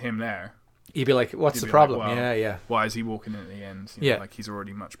beat him there, you'd be like, what's the problem? Like, well, yeah. Why is he walking in at the end? Like he's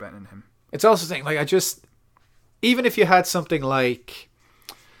already much better than him. It's also saying, like, even if you had something like,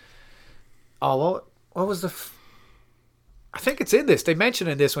 what was I think it's in this. They mention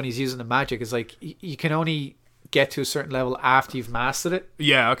in this when he's using the magic, is like, you can only get to a certain level after you've mastered it.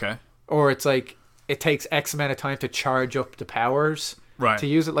 Yeah, okay. Or it's like, it takes X amount of time to charge up the powers to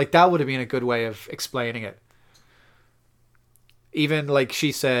use it. Like, that would have been a good way of explaining it. Even like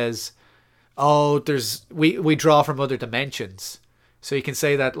she says, oh, we draw from other dimensions. So you can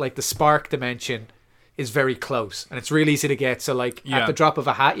say that like the spark dimension is very close and it's really easy to get. So like at the drop of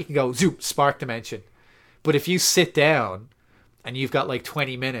a hat, you can go zoop, spark dimension. But if you sit down and you've got like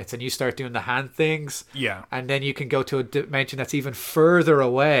 20 minutes and you start doing the hand things, and then you can go to a dimension that's even further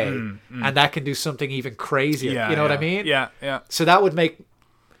away, and that can do something even crazier. You know what I mean? Yeah. So that would make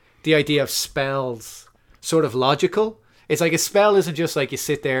the idea of spells sort of logical. It's like a spell isn't just like you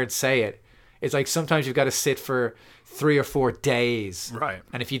sit there and say it. It's like sometimes you've got to sit for 3 or 4 days. Right.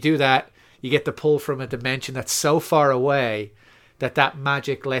 And if you do that, you get the pull from a dimension that's so far away that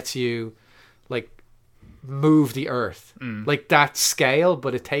magic lets you like move the earth. Like that scale,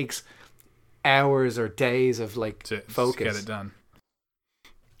 but it takes hours or days of like focus to get it done.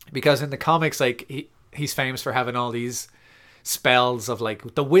 Because in the comics, like he's famous for having all these spells of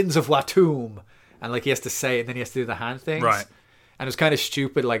like the winds of Watum, and like he has to say it and then he has to do the hand things. Right. And it's kind of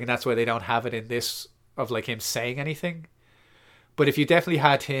stupid, like, and that's why they don't have it in this of like him saying anything. But if you definitely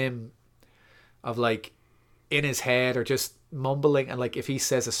had him of like in his head or just mumbling, and like if he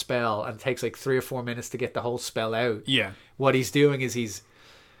says a spell and it takes like 3 or 4 minutes to get the whole spell out, what he's doing is he's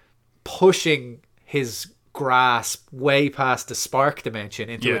pushing his grasp way past the spark dimension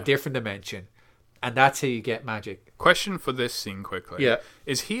into a different dimension, and that's how you get magic. Question for this scene quickly. Yeah.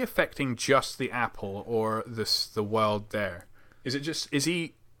 Is he affecting just the apple or the world there? Is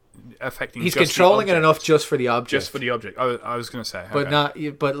he affecting He's just controlling the it enough just for the object. Just for the object. I was going to say.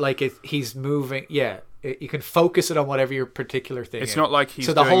 But but like if he's moving, you can focus it on whatever your particular thing is. It's not like he's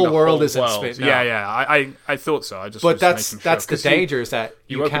so the doing whole world is in spin. No. I thought so. I just But was that's making sure. the danger is that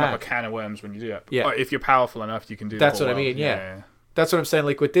you open up a can of worms when you do that. Yeah. Or if you're powerful enough, you can do That's the whole what I mean, world. yeah. That's what I'm saying.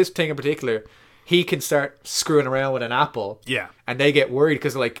 Like with this thing in particular, he can start screwing around with an apple. Yeah. And they get worried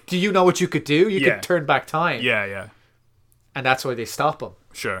because they're like, do you know what you could do? You could turn back time. Yeah. And that's why they stop him.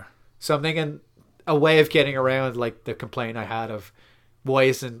 Sure. So I'm thinking a way of getting around like the complaint I had of why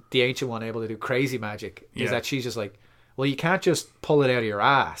isn't the Ancient One able to do crazy magic is that she's just like, well, you can't just pull it out of your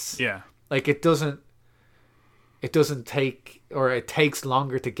ass. Yeah. Like it doesn't take, or it takes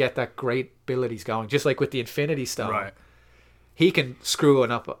longer to get that great abilities going. Just like with the Infinity Stone. Right. He can screw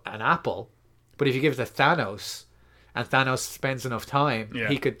an apple, but if you give it to Thanos and Thanos spends enough time,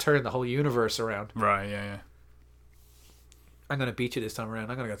 he could turn the whole universe around. Right, yeah. I'm going to beat you this time around.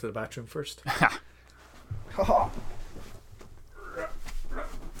 I'm going to go to the bathroom first.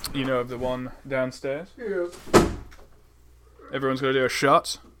 You know of the one downstairs? Yeah. Everyone's going to do a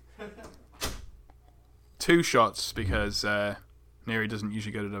shot. 2 shots because Neri doesn't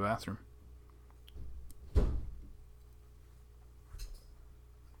usually go to the bathroom.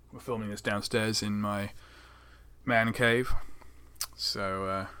 We're filming this downstairs in my man cave.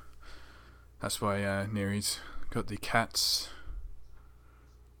 So that's why Neri's got the cats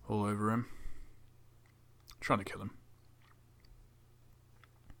all over him. Trying to kill him.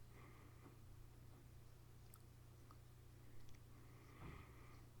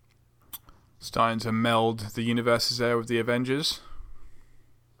 Starting to meld the universes there with the Avengers.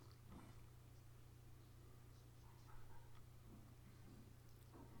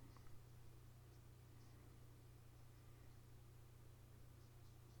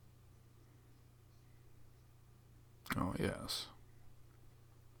 Oh, yes.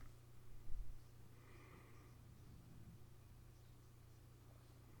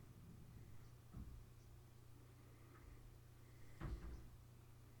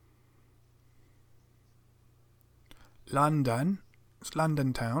 London. It's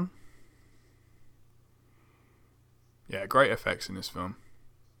London town. Yeah, great effects in this film.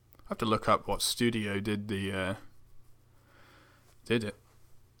 I have to look up what studio did it.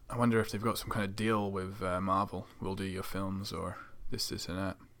 I wonder if they've got some kind of deal with Marvel. We'll do your films or this and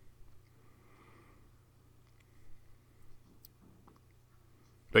that.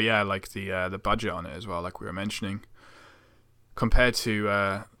 But yeah, like the budget on it as well, like we were mentioning, compared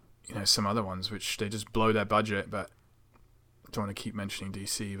to some other ones which they just blow their budget. But I don't want to keep mentioning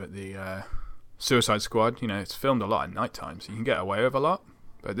DC, but the Suicide Squad, it's filmed a lot at night time, so you can get away with a lot.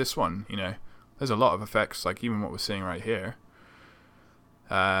 But this one, there's a lot of effects, like even what we're seeing right here.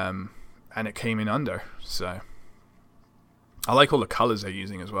 And it came in under, so I like all the colours they're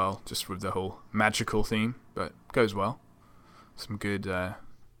using as well, just with the whole magical theme, but goes well. Some good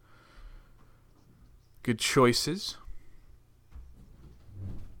choices.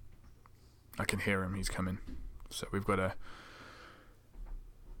 I can hear him, he's coming. So we've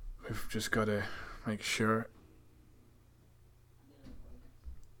just got to make sure.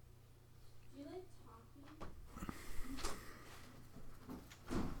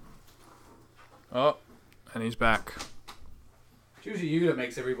 Oh, and he's back. It's usually you that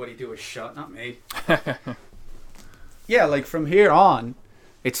makes everybody do a shot, not me. Yeah, like from here on,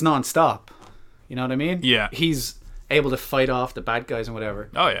 it's non-stop. You know what I mean? Yeah. He's able to fight off the bad guys and whatever.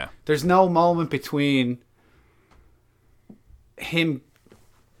 Oh, yeah. There's no moment between him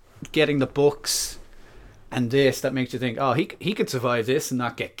getting the books and this that makes you think, oh, he could survive this and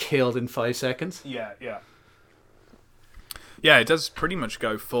not get killed in 5 seconds. Yeah. Yeah, it does pretty much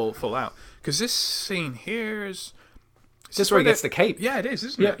go full out. Because this scene here is this where he gets the cape. Yeah, it is,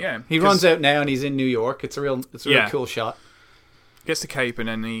 isn't it? Yeah. He runs out now and he's in New York. It's a real cool shot. Gets the cape and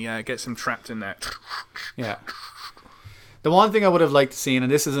then he gets him trapped in there. Yeah. The one thing I would have liked to see,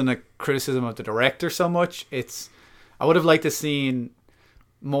 and this isn't a criticism of the director so much, I would have liked to seen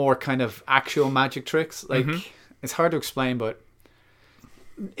more kind of actual magic tricks. Like, it's hard to explain, but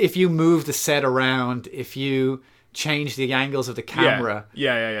if you move the set around, if you change the angles of the camera,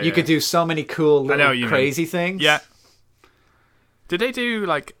 you could do so many cool little crazy things. Yeah. Did they do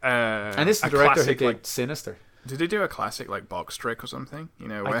like and this is the director who did Sinister. Did they do a classic like box trick or something? You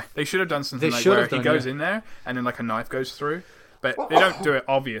know, where they should have done something They like should where have he done, goes yeah. in there and then like a knife goes through, but they don't do it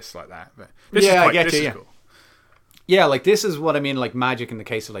obvious like that. But this Yeah, I is quite, get this you, is yeah. cool. Yeah, like this is what I mean, like magic in the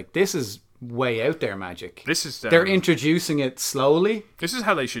case of like this is way out there magic. This is They're introducing it slowly. this is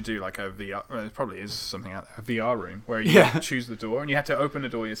how they should do like a VR. Well, it probably is something out there, a VR room where you Yeah. choose the door and you have to open the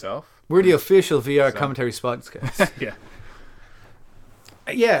door yourself. We're the official VR commentary podcast. Yeah,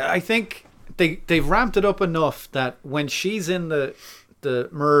 Yeah, I think they've ramped it up enough that when she's in the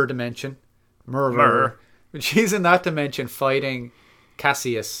mirror dimension, Mirror. when she's in that dimension fighting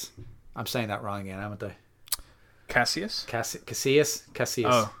Cassius, I'm saying that wrong again, haven't I? Cassius. Cassius.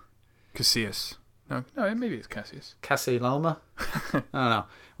 Oh, Cassius. No, maybe it's Cassius. Casaloma. I don't know.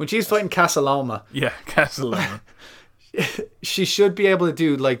 When she's fighting Casaloma, Yeah, Castellano. she should be able to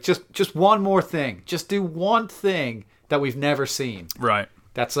do like just one more thing. Just do one thing that we've never seen. Right.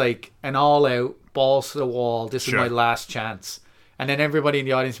 That's like an all-out, balls to the wall. This Sure. is my last chance, and then everybody in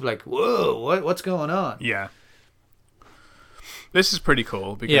the audience will be like, "Whoa, what's going on?" Yeah. This is pretty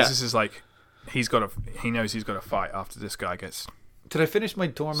cool because Yeah. this is like he knows he's got to fight after this guy gets Did I finish my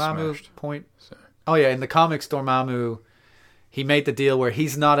Dormammu Smashed. point? so. Oh yeah, in the comics, Dormammu, he made the deal where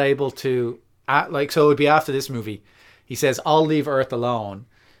he's not able to so it would be after this movie. He says, "I'll leave Earth alone,"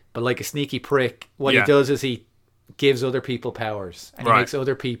 but like a sneaky prick, what Yeah. he does is he gives other people powers and he Right. makes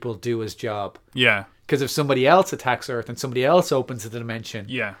other people do his job. Yeah. Because if somebody else attacks Earth and somebody else opens the dimension,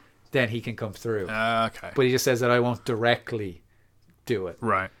 Yeah. then he can come through. Okay. But he just says that I won't directly do it.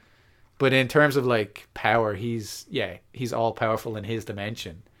 Right. But in terms of like power, he's all powerful in his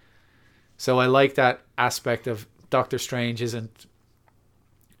dimension. So I like that aspect of Doctor Strange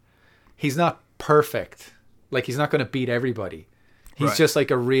he's not perfect. Like he's not going to beat everybody. He's Right. just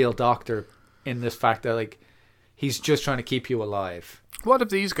like a real doctor in this fact that like he's just trying to keep you alive. What have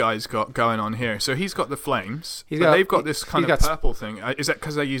these guys got going on here? So he's got the flames. He's but got- they've got this kind he's of got purple thing. Is that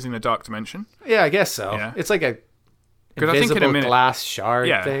because they're using the dark dimension? Yeah, I guess so. Yeah. It's like a 'Cause I think in a invisible minute- glass shard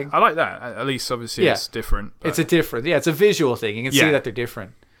Yeah. thing. I like that. At least obviously Yeah. it's different. But It's a visual thing. You can see Yeah. that they're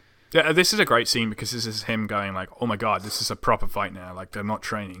different. yeah, this is a great scene because this is him going like, "Oh my god, this is a proper fight now. Like they're not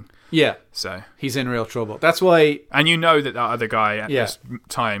training." Yeah, So, he's in real trouble. That's why. and you know that other guy at Yeah. this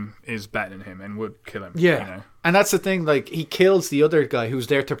time is better than him and would kill him. Yeah, You know? and that's the thing. Like he kills the other guy who's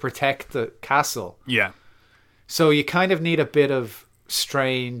there to protect the castle. Yeah. So you kind of need a bit of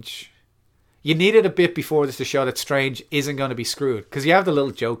Strange. You need it a bit before this to show that Strange isn't going to be screwed because you have the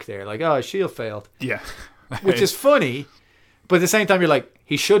little joke there, like, "Oh, his shield failed," Yeah. which is funny, but at the same time you're like,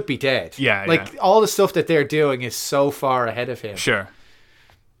 he should be dead. Yeah, like yeah. all the stuff that they're doing is so far ahead of him. Sure.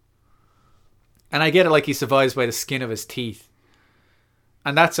 And I get it, like he survives by the skin of his teeth.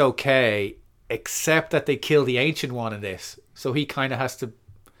 And that's okay, except that they kill the Ancient One in this. So he kind of has to...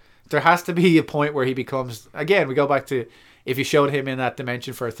 There has to be a point where he becomes... Again, we go back to... If you showed him in that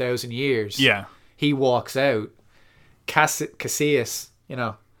dimension for 1,000 years, Yeah. he walks out. Cassius, you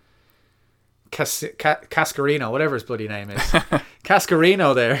know... Cascarino, whatever his bloody name is.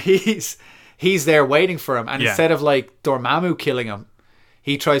 Cascarino there, he's there waiting for him. And Yeah. instead of like Dormammu killing him,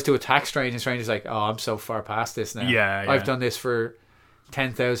 he tries to attack Strange, and Strange is like, "Oh, I'm so far past this now. Yeah, yeah. I've done this for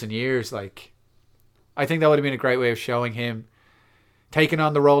 10,000 years." Like, I think that would have been a great way of showing him taking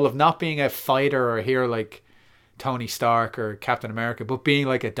on the role of not being a fighter or a hero like Tony Stark or Captain America, but being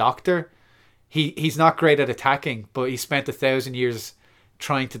like a doctor. He's not great at attacking, but he spent 1,000 years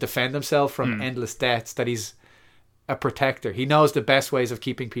trying to defend himself from endless deaths. That he's a protector. He knows the best ways of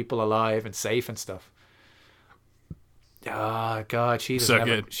keeping people alive and safe and stuff. Oh God, she So doesn't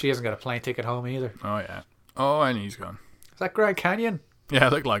good. she hasn't got a plane ticket home either. Oh yeah. Oh, and he's gone. Is that Grand Canyon? Yeah,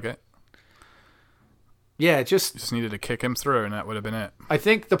 it looked like it. Yeah, just Just needed to kick him through, and that would have been it. I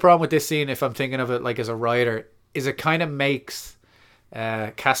think the problem with this scene, if I'm thinking of it like as a writer, is it kind of makes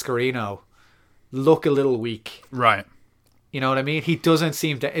Cascarino look a little weak. Right. You know what I mean? He doesn't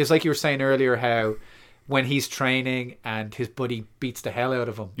seem to... It's like you were saying earlier how when he's training and his buddy beats the hell out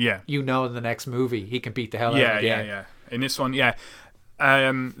of him, Yeah. you know in the next movie he can beat the hell out of him again. Yeah. In this one, yeah.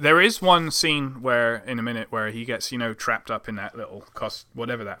 There is one scene where, in a minute, where he gets, trapped up in that little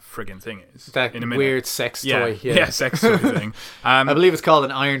whatever that friggin' thing is. That in a minute. weird sex yeah, toy. yeah, sex toy thing. I believe it's called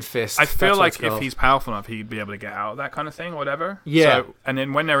an Iron Fist. I feel That's what like it's if called. he's powerful enough, he'd be able to get out of that kind of thing or whatever. Yeah. So, and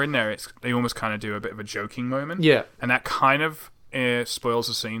then when they're in there, they almost kind of do a bit of a joking moment. Yeah. And that kind of spoils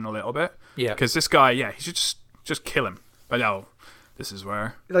the scene a little bit. Yeah. Because this guy, he should just kill him. But no, this is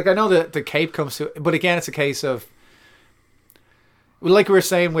where... Like, I know that the cape comes to... But again, it's a case of... Like we were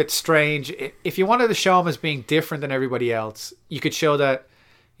saying with Strange, if you wanted to show him as being different than everybody else, you could show that,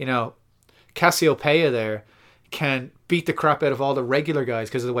 Cassiopeia there can beat the crap out of all the regular guys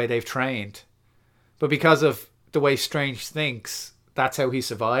because of the way they've trained. But because of the way Strange thinks, that's how he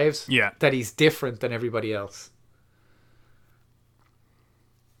survives. Yeah. That he's different than everybody else.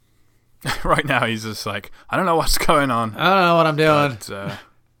 Right now, he's just like, I don't know what's going on. I don't know what I'm doing. But,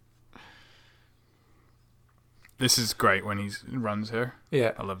 this is great when he runs here.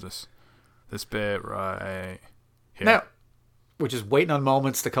 Yeah. I love this. This bit right here. Now, we're just waiting on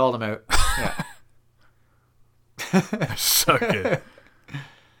moments to call them out. Yeah. So good.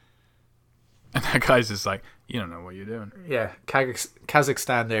 And that guy's just like, you don't know what you're doing. Yeah.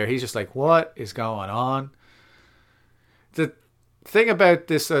 Kazakhstan there. He's just like, what is going on? The thing about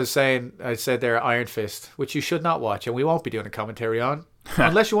this I said there, Iron Fist, which you should not watch, and we won't be doing a commentary on.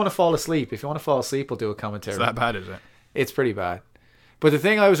 Unless you want to fall asleep. If you want to fall asleep, we'll do a commentary. Is that bad, is it? It's pretty bad. But the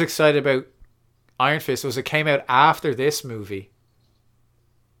thing I was excited about Iron Fist was it came out after this movie.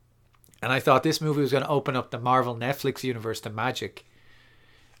 And I thought this movie was going to open up the Marvel Netflix universe to magic.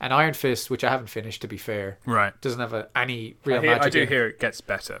 And Iron Fist, which I haven't finished to be fair, right, doesn't have any real magic. I do hear it gets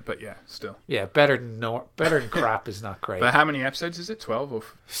better, but yeah, still. Yeah, better than crap is not great. But how many episodes is it? 12 or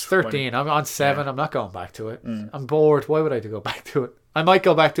 13. I'm on 7. Yeah. I'm not going back to it. I'm bored. Why would I go back to it? I might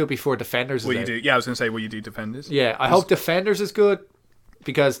go back to it before Defenders is out. Yeah, I was going to say, will you do Defenders? Yeah, I hope Defenders is good,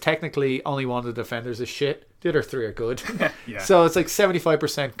 because technically only one of the Defenders is shit. The other 3 are good. Yeah. So it's like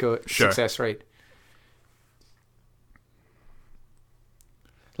 75% good success rate.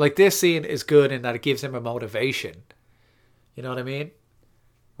 Like, this scene is good in that it gives him a motivation. You know what I mean?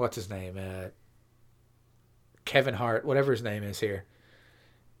 What's his name? Kevin Hart, whatever his name is here.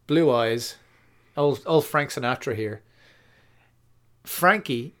 Blue Eyes. Old Frank Sinatra here.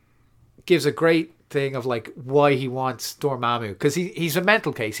 Frankie gives a great thing of like why he wants Dormammu, because he's a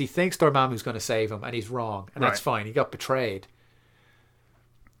mental case. He thinks Dormammu's going to save him, and he's wrong, and that's fine. He got betrayed,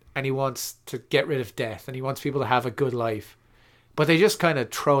 and he wants to get rid of death, and he wants people to have a good life, but they just kind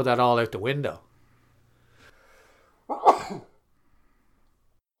of throw that all out the window. I'm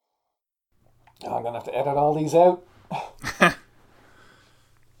gonna have to edit all these out.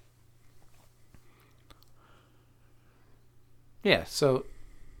 Yeah, so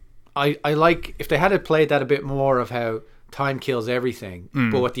I like if they had played that a bit more of how time kills everything,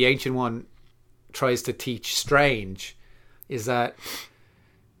 but what the Ancient One tries to teach Strange is that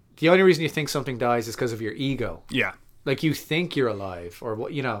the only reason you think something dies is because of your ego. Yeah. Like, you think you're alive, or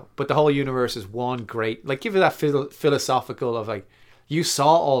what, you know, but the whole universe is one great, like, give it that philosophical of like, you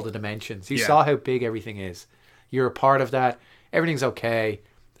saw all the dimensions, you saw how big everything is, you're a part of that, everything's okay,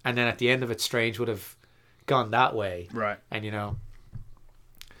 and then at the end of it, Strange would have gone that way, right? And you know,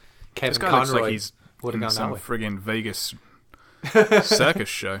 Kevin this guy Conroy looks like he's would have gone some that way. friggin' Vegas circus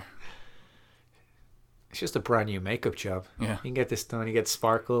show. It's just a brand new makeup job. Yeah, you can get this done. You get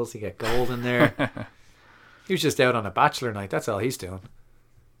sparkles. You get gold in there. He was just out on a bachelor night. That's all he's doing.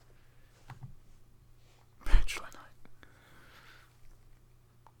 Bachelor night.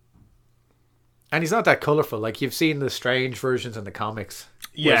 And he's not that colourful. Like, you've seen the Strange versions in the comics.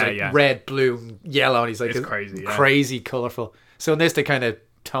 Yeah, like red, blue, yellow, and he's like crazy colourful. So in this, they kind of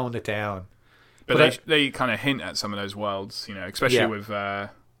toned it down. But they kind of hint at some of those worlds, you know, especially with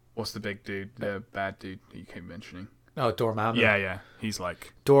what's the big dude, the bad dude that you keep mentioning? Oh, Dormammu. Yeah. He's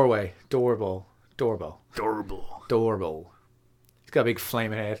like Doorbell. He's got a big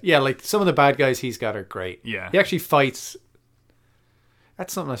flaming head. Yeah, like some of the bad guys he's got are great. Yeah. He actually fights.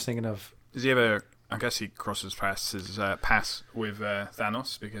 That's something I was thinking of. Does he ever? I guess he crosses paths with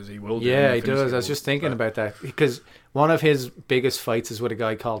Thanos, because he will. Yeah, he does. I was just thinking about that, because one of his biggest fights is with a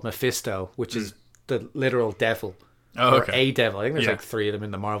guy called Mephisto, which is the literal devil. Oh, or okay. a devil. I think there's like 3 of them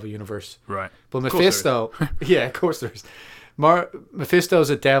in the Marvel universe. Right. But Mephisto, yeah, of course there is. Mephisto's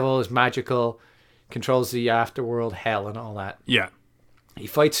a devil, is magical, controls the afterworld, hell, and all that. Yeah. He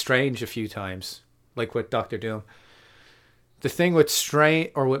fights Strange a few times, like with Doctor Doom. The thing with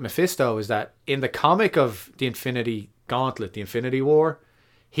with Mephisto is that in the comic of the Infinity Gauntlet, the Infinity War,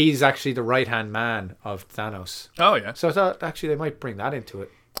 he's actually the right-hand man of Thanos. Oh, yeah. So I thought actually they might bring that into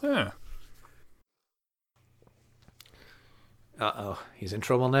it. Yeah. Uh-oh, he's in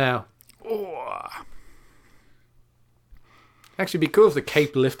trouble now. Oh. Actually, it'd be cool if the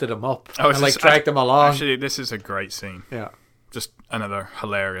cape lifted him up and dragged him along. Actually, this is a great scene. Yeah. Just another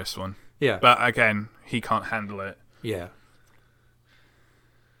hilarious one. Yeah. But again, he can't handle it. Yeah.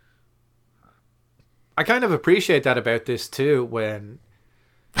 I kind of appreciate that about this too, when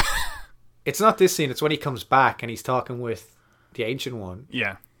it's not this scene, it's when he comes back and he's talking with the Ancient One.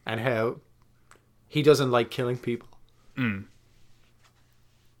 Yeah. And how he doesn't like killing people.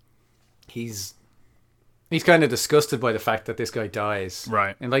 He's kind of disgusted by the fact that this guy dies.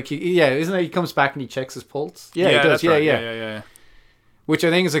 Right. And like, isn't it? He comes back and he checks his pulse. Yeah, he does. That's Yeah, right. yeah. Which I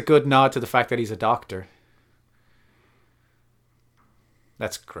think is a good nod to the fact that he's a doctor.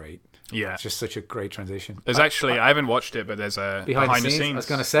 That's great. Yeah. It's just such a great transition. There's actually, I haven't watched it, but there's a behind the scenes. I was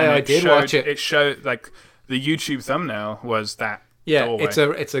going to say, I did watch it. It showed, like, the YouTube thumbnail was that doorway.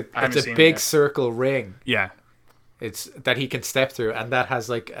 it's a big circle ring. Yeah. It's that he can step through, and that has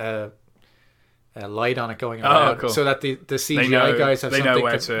like a light on it going around, cool. so that the CGI guys have something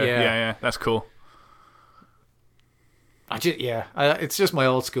where to. Yeah, that's cool. It's just my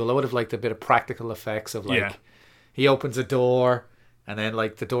old school. I would have liked a bit of practical effects of like he opens a door, and then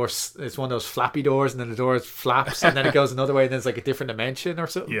like the door, it's one of those flappy doors, and then the door flaps, and then it goes another way, and then it's like a different dimension or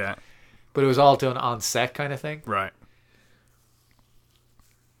something. Yeah, but it was all done on set, kind of thing. Right.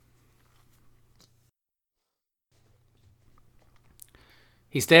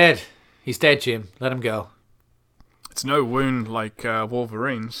 He's dead. He's dead, Jim. Let him go. It's no wound like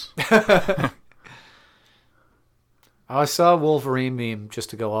Wolverine's. I saw a Wolverine meme, just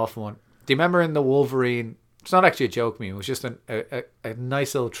to go off one. Do you remember in the Wolverine... It's not actually a joke meme. It was just a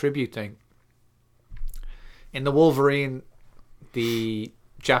nice little tribute thing. In the Wolverine, the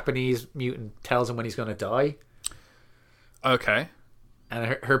Japanese mutant tells him when he's going to die. Okay.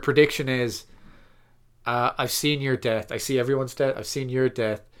 And her prediction is, I've seen your death. I see everyone's death. I've seen your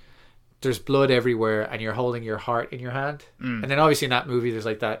death. There's blood everywhere, and you're holding your heart in your hand. And then obviously in that movie, there's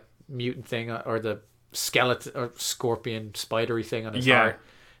like that mutant thing, or the skeleton or scorpion spidery thing on his heart.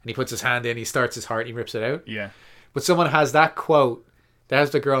 And he puts his hand in, he starts his heart, and he rips it out. Yeah. But someone has that quote.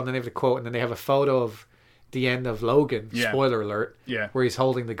 There's the girl, and then they have the quote, and then they have a photo of the end of Logan. Yeah. Spoiler alert. Yeah. Where he's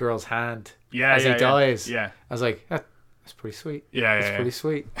holding the girl's hand as he dies. Yeah. I was like, that's pretty sweet. Yeah, that's pretty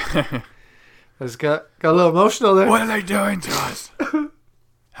sweet. I just got a little emotional there. What are they doing to us?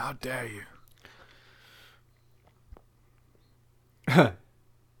 How dare you?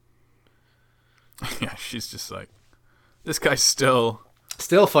 Yeah, she's just like, this guy's still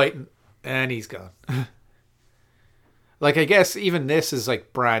fighting, and he's gone. Like, I guess even this is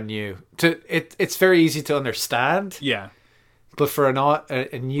like brand new. It's very easy to understand. Yeah, but for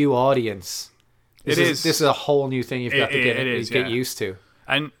a new audience, this is a whole new thing you've got to get used to.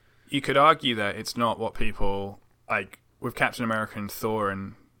 And you could argue that it's not what people like with Captain America and Thor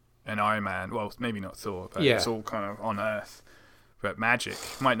and Iron Man. Well, maybe not Thor, but it's all kind of on Earth. But magic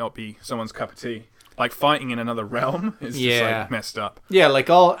might not be someone's cup of tea. Like fighting in another realm is just like messed up. Yeah, like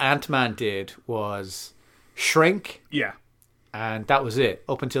all Ant-Man did was shrink. Yeah. And that was it.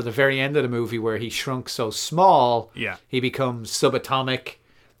 Up until the very end of the movie where he shrunk so small, he becomes subatomic,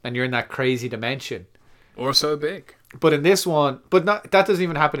 and you're in that crazy dimension. Or so big. But in this one, that doesn't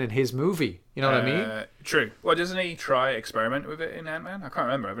even happen in his movie. You know what I mean? True. Well, doesn't he experiment with it in Ant-Man? I can't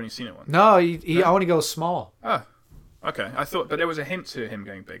remember. I've only seen it once. No, he only goes small. Oh. Okay, I thought, but there was a hint to him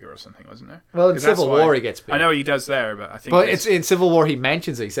going bigger or something, wasn't there? Well, in Civil War he gets big. I know he does there, but I think. But it's in Civil War he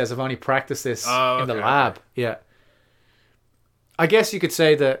mentions it. He says, "I've only practiced this in the lab." Okay. Yeah. I guess you could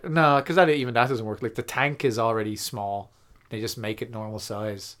say that because that doesn't work. Like the tank is already small; they just make it normal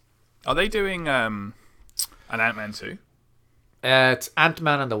size. Are they doing an Ant-Man too? It's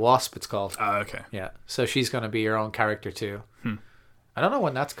Ant-Man and the Wasp. It's called. Oh, okay. Yeah, so she's going to be her own character too. I don't know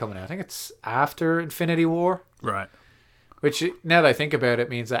when that's coming out. I think it's after Infinity War. Right. Which, now that I think about it,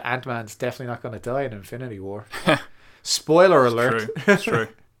 means that Ant-Man's definitely not going to die in Infinity War. Spoiler alert. It's true.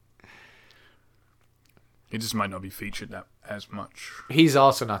 He just might not be featured that as much. He's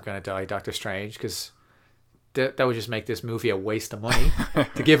also not going to die, Doctor Strange, because that would just make this movie a waste of money.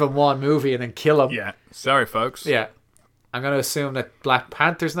 To give him one movie and then kill him. Yeah. Sorry, folks. Yeah. I'm going to assume that Black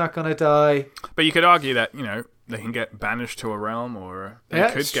Panther's not going to die. But you could argue that, they can get banished to a realm, or they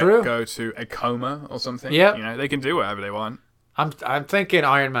could go to a coma or something. Yeah, they can do whatever they want. I'm thinking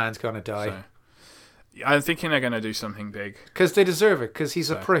Iron Man's gonna die. So, I'm thinking they're gonna do something big because they deserve it. Because he's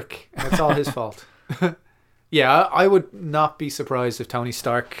a prick, and it's all his fault. Yeah, I would not be surprised if Tony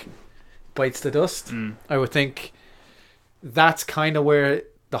Stark bites the dust. I would think that's kind of where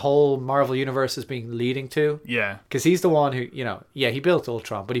the whole Marvel universe is being leading to. Yeah. Because he's the one who, he built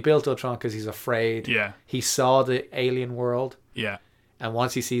Ultron, but he built Ultron because he's afraid. Yeah. He saw the alien world. Yeah. And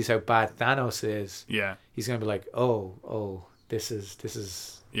once he sees how bad Thanos is, he's going to be like, oh, this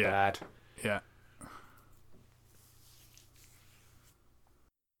is bad. Yeah.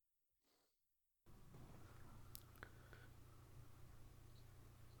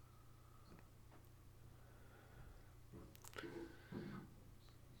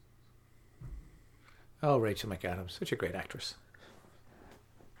 Oh, Rachel McAdams, such a great actress.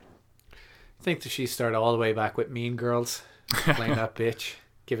 I think that she started all the way back with Mean Girls, playing that bitch,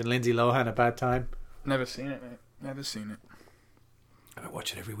 giving Lindsay Lohan a bad time. Never seen it, mate. Never seen it. I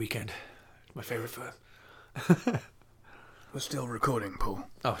watch it every weekend. It's my favourite film. We're still recording, Paul.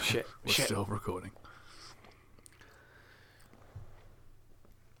 Oh, shit. We're still recording.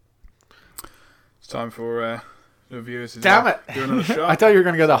 time for the viewers to Damn it! do another shot. I thought you were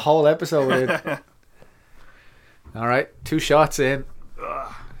going to go the whole episode with it. All right, 2 shots in.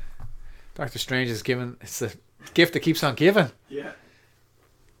 Doctor Strange is given. It's the gift that keeps on giving. Yeah.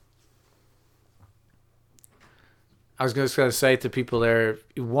 I was just going to say to people there,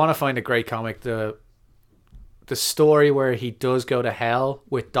 you want to find a great comic, the story where he does go to hell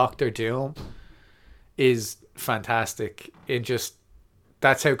with Doctor Doom is fantastic.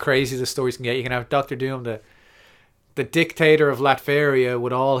 That's how crazy the stories can get. You can have Doctor Doom, the dictator of Latveria,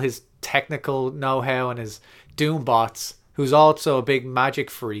 with all his technical know-how and his Doom bots, who's also a big magic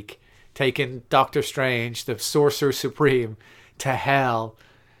freak, taking Doctor Strange, the Sorcerer Supreme, to hell.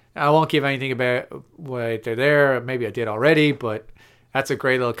 I won't give anything about why they're there. Maybe I did already, but that's a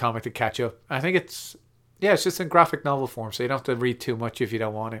great little comic to catch up. I think it's just in graphic novel form, so you don't have to read too much if you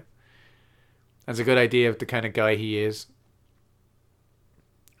don't want it. That's a good idea of the kind of guy he is.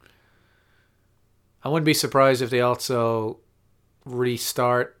 I wouldn't be surprised if they also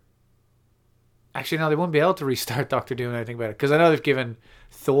restart. Actually, no, they wouldn't be able to restart Doctor Doom. I think about it, because I know they've given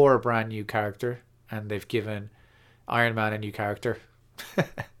Thor a brand new character, and they've given Iron Man a new character. But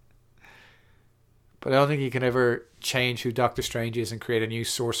I don't think you can ever change who Doctor Strange is and create a new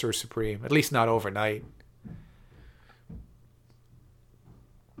Sorcerer Supreme. At least not overnight.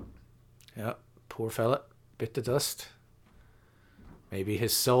 Yeah, poor fella. Bit the dust. Maybe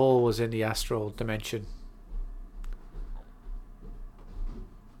his soul was in the astral dimension.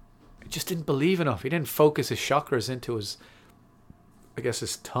 He just didn't believe enough. He didn't focus his chakras into his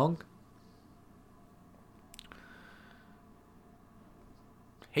tongue.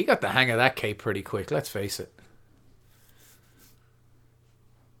 He got the hang of that cape pretty quick, let's face it.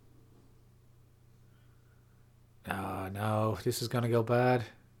 Oh, no, this is going to go bad.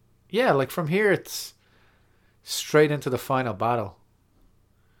 Yeah, like from here, it's straight into the final battle.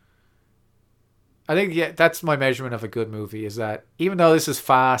 I think, that's my measurement of a good movie, is that even though this is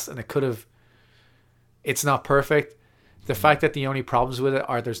fast and it's not perfect, the fact that the only problems with it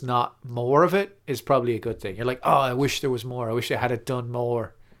are there's not more of it is probably a good thing. You're like, oh, I wish there was more. I wish they had it done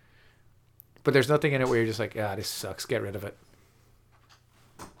more. But there's nothing in it where you're just like, this sucks. Get rid of it.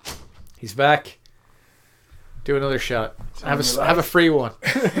 He's back. Do another shot. Have a free one.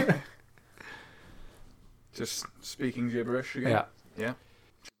 Just speaking gibberish again. Yeah.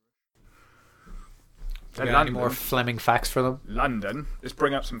 Any more Fleming facts for them? London. Let's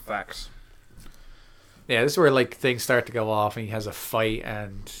bring up some facts. Yeah, this is where like things start to go off, and he has a fight,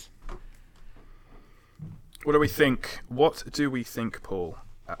 and what do we think? What do we think, Paul,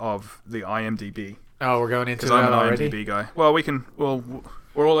 of the IMDb? Oh, we're going into that I'm an already? IMDb guy. Well,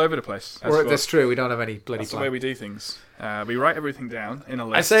 we're all over the place. That's true. We don't have any bloody. That's the way we do things. We write everything down in a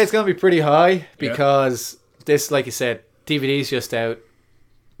list. I say it's going to be pretty high because this, like you said, DVD's just out.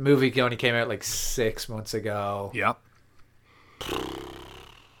 Movie only came out like 6 months ago. Yeah.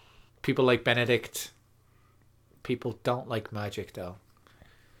 People like Benedict. People don't like magic though,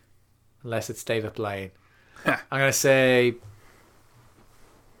 unless it's David Blaine. I'm gonna say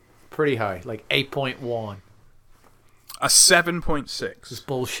pretty high, like 8.1. A 7.6. This is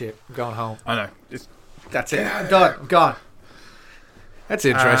bullshit. I'm going home. I know. That's it. I'm done. I'm gone. That's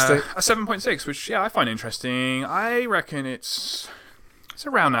interesting. A 7.6, which I find interesting. I reckon it's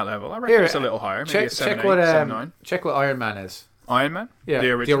around that level. I reckon it's a little higher. Maybe a 7, 8, 7, 9. Check what Iron Man is. Iron Man? Yeah,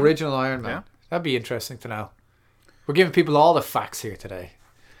 the original Iron Man. Yeah. That'd be interesting to know. We're giving people all the facts here today.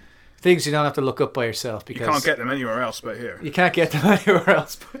 Things you don't have to look up by yourself, because you can't get them anywhere else but here. You can't get them anywhere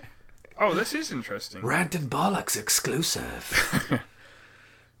else but... Oh, this is interesting. Rant and Bollocks exclusive.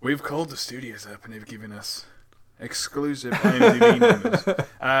 We've called the studios up and they've given us exclusive IMDb numbers.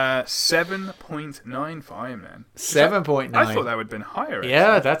 7.95, man. 7.9. I thought that would have been higher. Actually.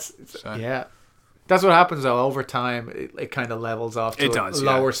 Yeah, that's what happens though. Over time, it kind of levels off to a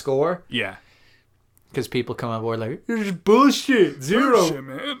lower score. Yeah. Because people come on board like, this is bullshit. 0. Bullshit,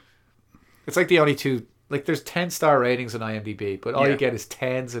 man. It's like the only two, like there's 10-star ratings on IMDb, but all you get is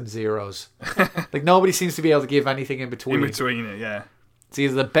 10s and 0s. Like nobody seems to be able to give anything in between. In between it, yeah. It's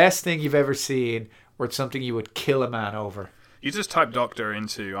either the best thing you've ever seen or it's something you would kill a man over. You just type Doctor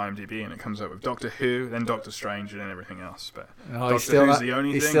into IMDb and it comes up with Doctor Who, then Doctor Strange, and then everything else. But Doctor Who's the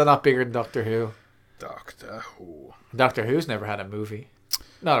only thing. He's still not bigger than Doctor Who. Doctor Who. Doctor Who's never had a movie.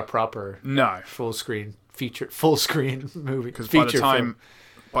 Not a proper full screen movie. Because by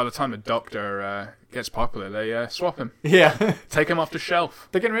the time the Doctor gets popular, they swap him. Yeah. Take him off the shelf.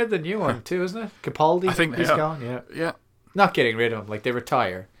 They're getting rid of the new one too, isn't it? Capaldi? I think he's gone, Yeah. Not getting rid of him, like they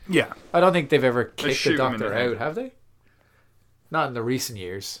retire. Yeah. I don't think they've ever kicked the Doctor out, have they? Not in the recent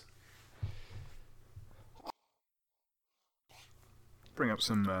years. bring up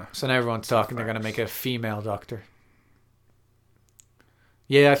some. So now everyone's talking. They're going to make a female Doctor.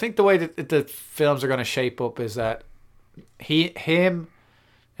 Yeah, I think the way that the films are going to shape up is that him,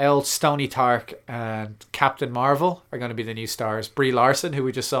 old Stony Tark, and Captain Marvel are going to be the new stars. Brie Larson, who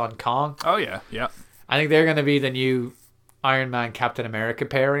we just saw in Kong. Oh yeah. I think they're going to be the new Iron Man Captain America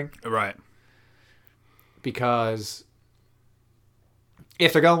pairing. Right. Because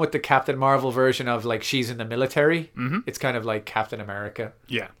if they're going with the Captain Marvel version of like she's in the military, it's kind of like Captain America.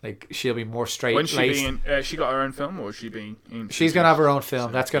 Yeah. Like she'll be more straight. When's she being? She got her own film, or is she being? She's going to have her own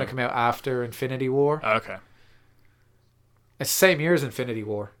film. That's going to come out after Infinity War. Oh, okay. It's the same year as Infinity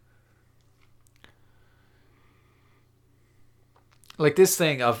War. Like this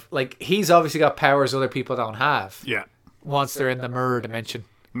thing of like he's obviously got powers other people don't have. Yeah. Once they're in the mirror dimension.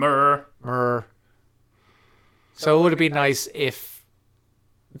 Mirror. So it would have been nice if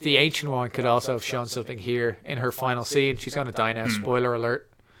the Ancient One could also have shown something here in her final scene. She's going to die now. Spoiler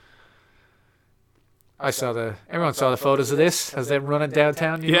alert. Everyone saw the photos of this as they're running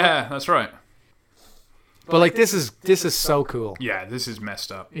downtown. Yeah, that's right. But like this is so cool. Yeah, this is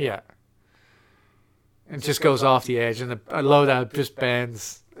messed up. Yeah. It just goes off the edge, and the loadout just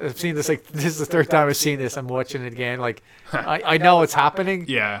bends. I've seen this this is the third time I've seen this. I'm watching it again. Like I know it's happening.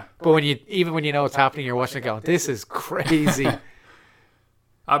 Yeah. But when you know it's happening, you're watching it going, this is crazy.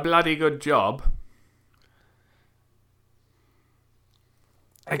 A bloody good job.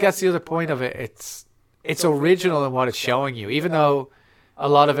 I guess the other point of it, it's original in what it's showing you. Even though a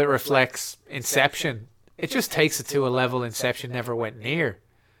lot of it reflects Inception, it just takes it to a level Inception never went near.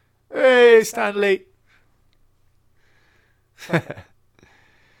 Hey, Stanley.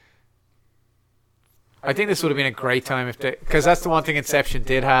 I think this would have been a great time if because that's the one thing Inception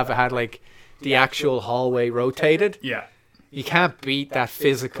did have. It had like the actual hallway rotated. Yeah. You can't beat that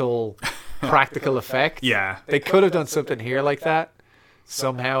physical, practical effect. Yeah. They could have done something here like that.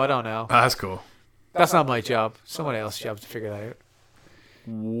 Somehow, I don't know. Oh, that's cool. That's not my job. Someone else's job to figure that out.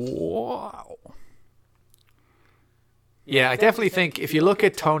 Wow. Yeah, I definitely think if you look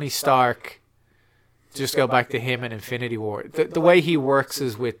at Tony Stark, just go back to him in Infinity War, the way he works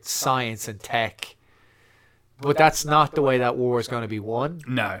is with science and tech. But that's not the way that war is going to be won.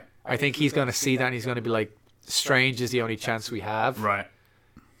 No. I think he's going to see that and he's going to be like, Strange is the only chance we have. Right.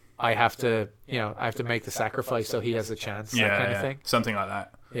 I have to make the sacrifice so he has a chance. Yeah, that kind of thing. Something like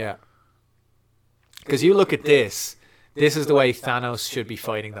that. Yeah. Because you look at this is the way Thanos should be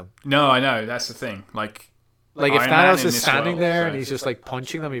fighting them. No, I know. That's the thing. Like if Iron Man Thanos in is this standing world, there so- and he's just like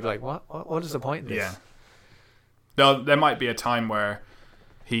punching them, you'd be like, what is the point in this? Yeah. There might be a time where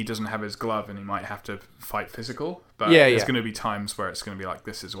he doesn't have his glove and he might have to fight physical. But there's going to be times where it's going to be like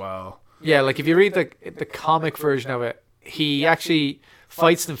this as well. Yeah, like if you read the comic version of it, he actually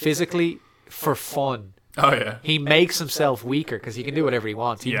fights them physically for fun. Oh, yeah. He makes himself weaker because he can do whatever he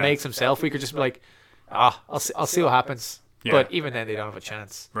wants. He makes himself weaker, just be like, I'll see what happens. Yeah. But even then, they don't have a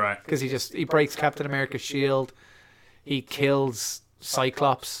chance. Right. Because he breaks Captain America's shield. He kills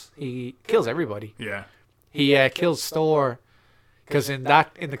Cyclops. He kills everybody. Yeah. He kills Thor. Because in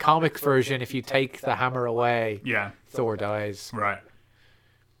the comic version, if you take the hammer away, Thor dies. Right.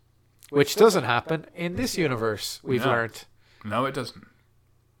 Which doesn't happen in this universe, we've learned. No, it doesn't.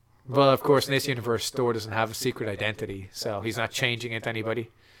 But of course, in this universe, Thor doesn't have a secret identity, so he's not changing it to anybody.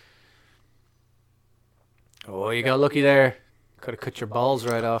 Oh, you got lucky there. Could have cut your balls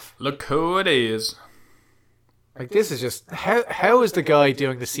right off. Look who it is. Like, this is just... How is the guy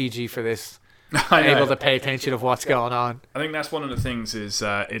doing the CG for this able to pay attention of what's going on? I think that's one of the things is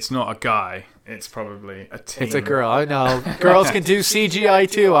it's not a guy. It's probably a team. It's a girl, I know. Girls can do CGI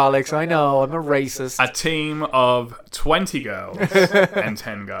too, Alex. I know. I'm a racist. A team of 20 girls and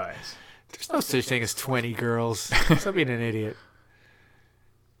 10 guys. There's no such thing as 20 girls. Stop being an idiot.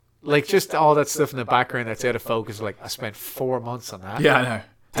 Like, just all that stuff in the background that's out of focus. Like, I spent 4 months on that. Yeah, I know. And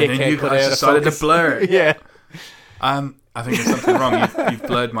Dickhead then you put guys out of decided to focus. blur it. Yeah. I think there's something wrong. You've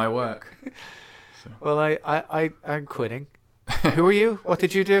blurred my work. Well, I'm quitting. Who are you? What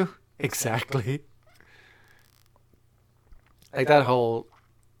did you do? Exactly. Like that whole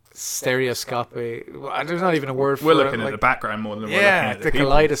stereoscopic. There's not even a word for We're it. looking at like, the background more than we're looking at the people,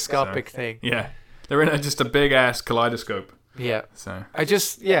 kaleidoscopic thing. Yeah. They're in just a big ass kaleidoscope. Yeah. So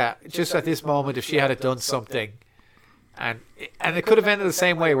just at this moment, if she had done something, and it could have ended the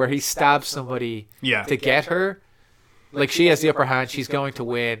same way where he stabs somebody to get her. Like, she has the upper hand, she's going to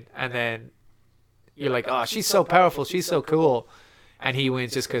win, and then you're like, oh, she's so powerful, she's so cool, and he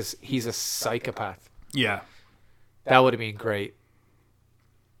wins just because he's a psychopath. yeah. That would have been great.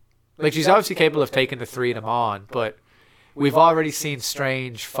 Like, she's obviously capable of taking the three of them on, but we've already seen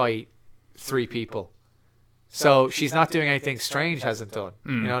Strange fight 3 people. So she's not doing anything Strange hasn't done.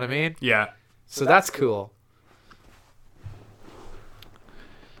 You know what I mean? Yeah. So that's cool.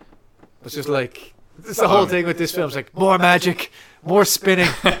 It's just like, it's the whole thing with this film. It's like, more magic, more spinning,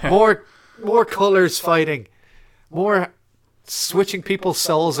 more colors fighting, more switching people's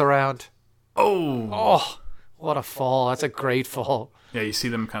souls around. Oh, what a fall. That's a great fall. Yeah, you see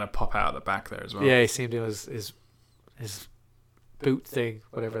them kind of pop out of the back there as well. Yeah, he seemed to his boot thing,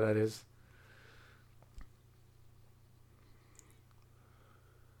 whatever that is.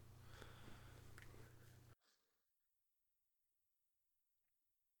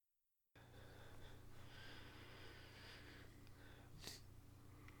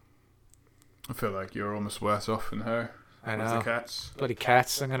 I feel like you're almost worse off than her. I know. With the cats. Bloody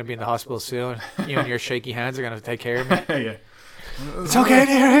cats. I'm going to be in the hospital soon. You and your shaky hands are going to take care of me. Yeah. It's okay,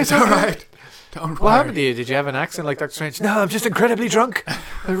 dear. It's all okay. right. Don't What worry. happened to you? Did you have an accent like Dr. Strange? No, I'm just incredibly drunk.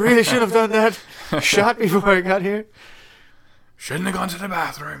 I really should have done that. Shot before I got here. Shouldn't have gone to the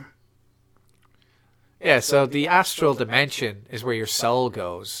bathroom. Yeah, so the astral dimension is where your soul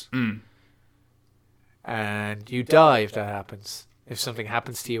goes. And you die if that happens. If something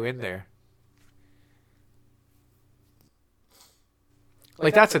happens to you in there.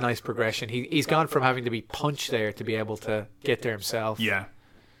 Like, that's a nice progression. He's gone from having to be punched there to be able to get there himself. Yeah.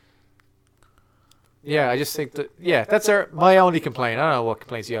 Yeah, I just think that, that's my only complaint. I don't know what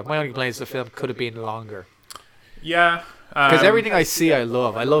complaints you have. My only complaint is the film could have been longer. Yeah. Because everything I see, I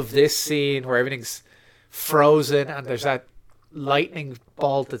love. I love this scene where everything's frozen and there's that lightning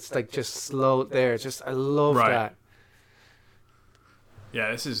bolt that's like just slow there. I love that.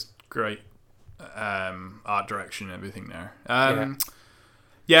 Yeah, this is great art direction and everything there.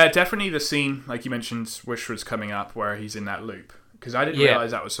 Yeah, definitely the scene, like you mentioned, Wishwood's coming up where he's in that loop. Because I didn't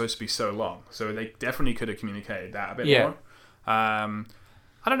realise that was supposed to be so long. So they definitely could have communicated that a bit more. I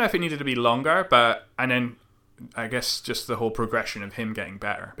don't know if it needed to be longer, and then I guess just the whole progression of him getting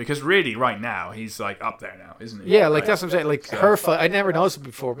better. Because really, right now, he's like up there now, isn't he? Yeah, like that's what I'm saying. Like her fight, I never noticed it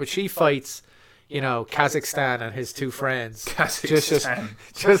before, but she fights, Kazakhstan and his two friends. Kazakhstan.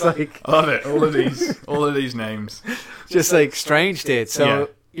 Just like... I love it. All of these names. Just like Strange did. So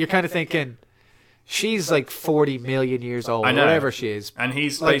you're kind of thinking... She's like 40 million years old, whatever she is. And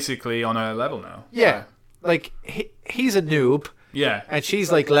he's basically on her level now. Yeah. Like, he's a noob. Yeah. And she's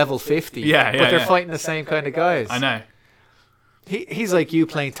like level 50. Yeah, But they're fighting the same kind of guys. I know. He's like you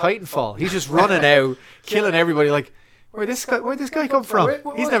playing Titanfall. He's just running out, killing everybody. Like, where'd this guy come from?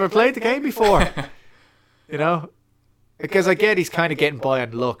 He's never played the game before. Because I get he's kind of getting by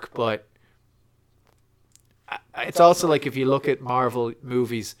on luck, but it's also like if you look at Marvel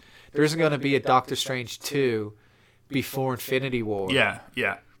movies... There isn't going to be a Doctor Strange 2 before Infinity War. Yeah.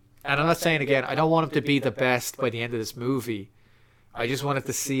 And I'm not saying, again, I don't want him to be the best by the end of this movie. I just wanted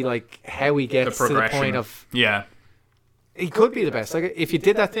to see, like, how he gets to the point of... Yeah. He could be the best. Like, if you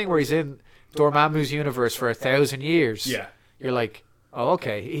did that thing where he's in Dormammu's universe for 1,000 years, you're like, oh,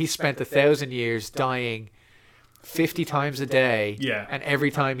 okay, he spent 1,000 years dying 50 times a day, and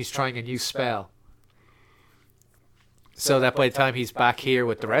every time he's trying a new spell. So that by the time he's back here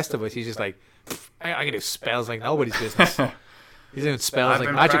with the rest of us, he's just like, I can do spells like nobody's business. He's doing spells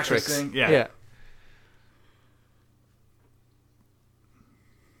like magic tricks. Yeah.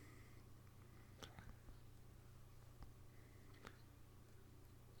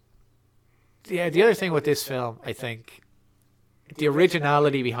 Yeah, the other thing with this film, I think, the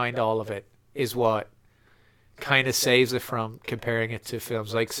originality behind all of it is what kind of saves it from comparing it to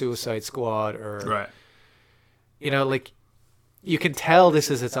films like Suicide Squad or... Right. Like, you can tell this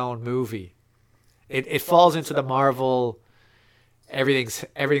is its own movie. It falls into the Marvel, everything's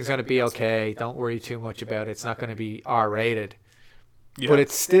going to be okay, don't worry too much about it, it's not going to be R-rated. Yeah. But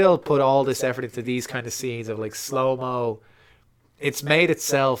it's still put all this effort into these kind of scenes of, like, slow-mo. It's made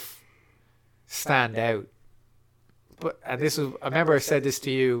itself stand out. I remember I said this to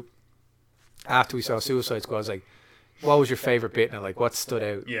you after we saw Suicide Squad. I was like, what was your favorite bit? And like, what stood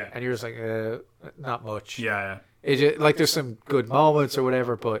out? Yeah. And you're just like, not much. Yeah. It's just, like, there's some good moments or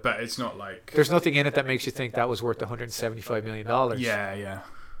whatever, but it's not like... There's nothing in it that makes you think that was worth $175 million. Yeah.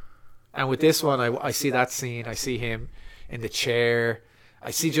 And with this one, I see that scene. I see him in the chair. I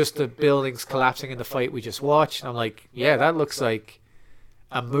see just the buildings collapsing in the fight we just watched. And I'm like, yeah, that looks like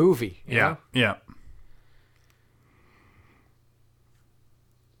a movie. You know? Yeah.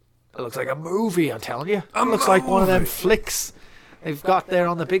 It looks like a movie, I'm telling you. It looks like one of them flicks they've got there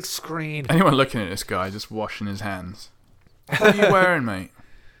on the big screen. Anyone looking at this guy just washing his hands? What are you wearing, mate?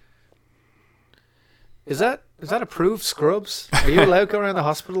 Is that approved scrubs? Are you allowed to go around the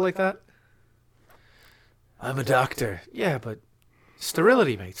hospital like that? I'm a doctor. Yeah, but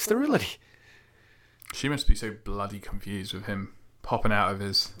sterility, mate. Sterility. She must be so bloody confused with him popping out of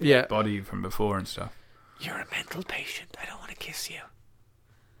his body from before and stuff. You're a mental patient. I don't want to kiss you.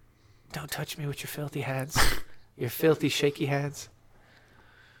 Don't touch me with your filthy hands. Your filthy, shaky hands.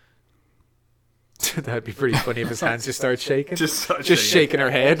 That'd be pretty funny if his hands just start shaking. Just shaking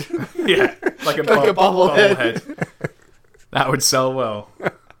her head. Yeah, like a bobblehead. That would sell well.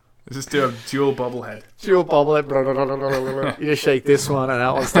 Let's just do a dual bobblehead. Dual bobblehead. You just shake this one and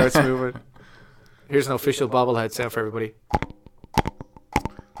that one starts moving. Here's an official bobblehead sound for everybody.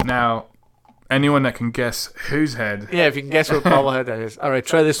 Now, anyone that can guess whose head. Yeah, if you can guess what bobblehead that is. All right,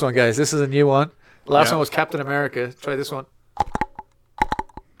 try this one, guys. This is a new one. The last one was Captain America. Try this one.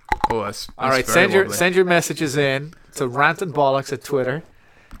 Oh, that's all right, send your messages in to Rant and Bollocks at Twitter.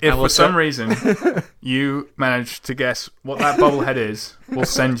 If for some reason you manage to guess what that bobblehead is, we'll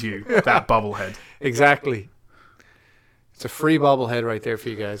send you that bobblehead. Exactly. It's a free bobblehead right there for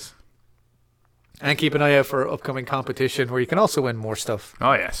you guys. And keep an eye out for our upcoming competition where you can also win more stuff.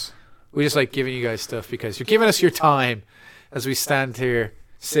 Oh, yes. We just like giving you guys stuff because you're giving us your time as we sit here.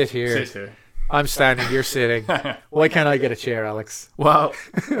 I'm standing, you're sitting. Why can't I get a chair, Alex? Well,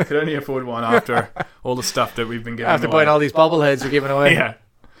 I could only afford one after all the stuff that we've been giving away. After buying all these bobbleheads you're giving away. Yeah.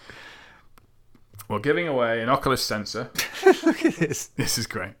 We're giving away an Oculus sensor. Look at this. This is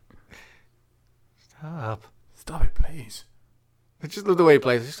great. Stop. Stop it, please. I just love the way he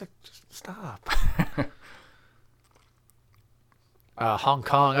plays. Just stop. Hong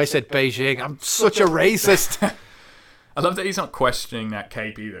Kong. I said Beijing. I'm such a racist. I love that he's not questioning that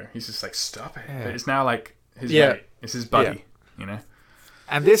cape either. He's just like, stop it. Yeah. But it's now like his mate. It's his buddy, you know?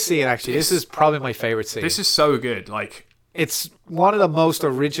 And this scene, actually, this is probably my favorite scene. This is so good. Like, it's one of the most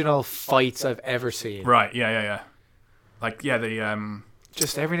original fights I've ever seen. Right, yeah. Like, yeah, the...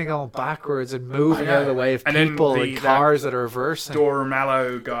 just everything going backwards and moving out of the way of people and cars that are reversing.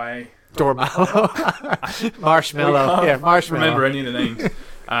 Dormallow guy. Marshmallow. Yeah, Marshmallow. Remember any of the names.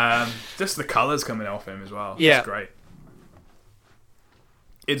 Just the colours coming off him as well. Yeah. It's great.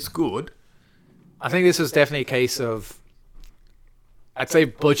 It's good. I think this was definitely a case of, I'd say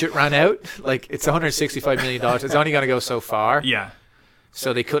budget ran out. Like, it's $165 million. It's only going to go so far. Yeah.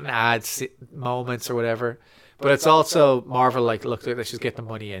 So they couldn't add moments or whatever. But it's also Marvel, like, look, let's just get the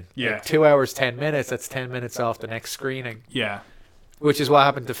money in. Yeah. Like 2 hours, 10 minutes, that's 10 minutes off the next screening. Yeah. Which is what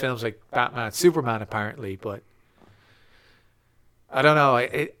happened to films like Batman, Superman, apparently. But I don't know.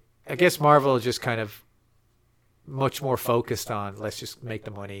 I guess Marvel just kind of much more focused on let's just make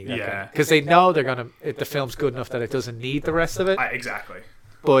the money. Yeah. Because they know they're going to, if the film's good enough that it doesn't need the rest of it. Exactly.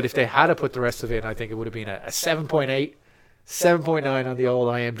 But if they had to put the rest of it in, I think it would have been a 7.8, 7.9 on the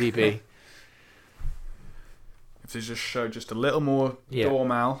old IMDb. If they just showed just a little more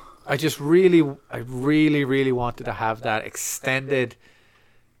Dormal. I really wanted to have that extended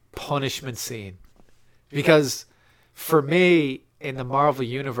punishment scene. Because for me, in the Marvel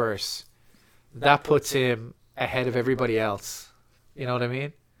Universe, that puts him ahead of everybody else. You know what I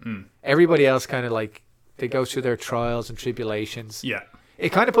mean? Mm. Everybody else kind of like, they go through their trials and tribulations. Yeah. It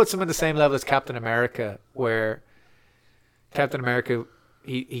kind of puts him on the same level as Captain America, where Captain America,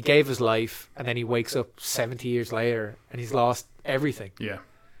 he gave his life and then he wakes up 70 years later and he's lost everything. Yeah.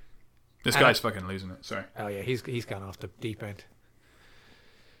 This guy's fucking losing it. Sorry. Oh yeah, he's gone off the deep end.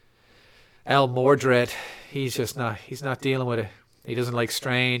 El Mordred, he's not dealing with it. He doesn't like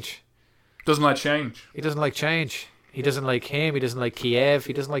Strange. Doesn't like change. He doesn't like change. He doesn't like him. He doesn't like Kiev.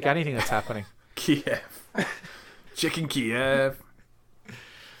 He doesn't like anything that's happening. Kiev. Chicken Kiev.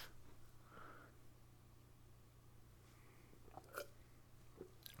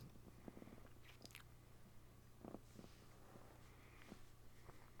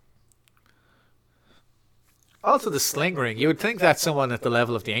 Also, the sling ring. You would think that someone at the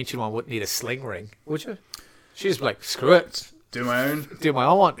level of the Ancient One wouldn't need a sling ring, would you? She's like, screw it. Do my own. Do my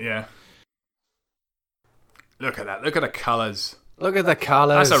own one. Yeah. Look at that. Look at the colours. Look at the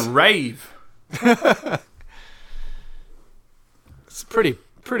colours. That's a rave. It's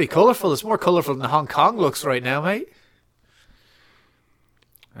pretty colourful. It's more colourful than Hong Kong looks right now, mate.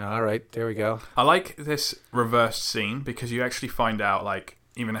 All right, there we go. I like this reversed scene because you actually find out, like,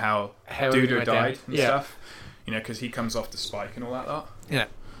 even how Duda died and stuff. You know, because he comes off the spike and all that lot. Yeah.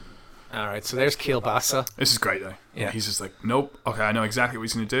 All right, so there's Kielbasa. This is great, though. Yeah. He's just like, nope. Okay, I know exactly what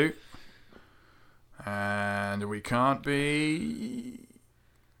he's going to do. And we can't be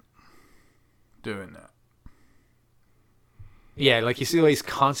doing that. Yeah, like you see the way he's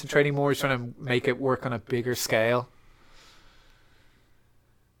concentrating more. He's trying to make it work on a bigger scale.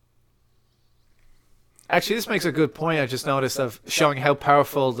 Actually, this makes a good point I just noticed of showing how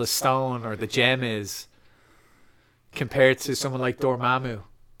powerful the stone or the gem is compared to someone like Dormammu.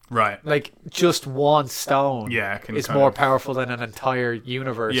 Right. Like, just one stone is more powerful than an entire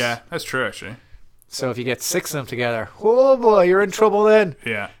universe. Yeah, that's true, actually. So if you get 6 of them together, oh boy, you're in trouble then.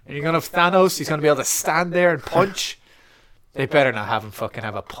 Yeah. And you're going to have Thanos, he's going to be able to stand there and punch. They better not have him fucking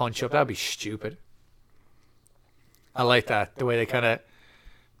have a punch up. That'd be stupid. I like that, the way they kind of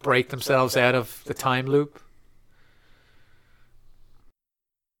break themselves out of the time loop.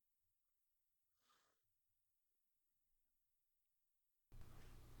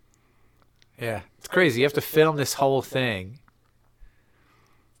 Yeah, it's crazy. You have to film this whole thing.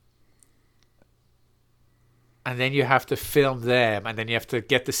 And then you have to film them, and then you have to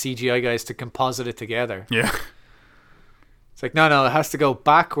get the CGI guys to composite it together. Yeah. It's like, no, it has to go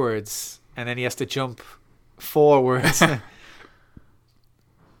backwards, and then he has to jump forwards.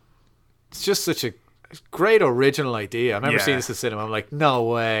 It's just such a great original idea. I remember seeing this in cinema. I'm like, no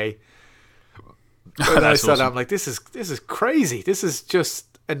way. But then I saw that, I'm like, this is crazy. This is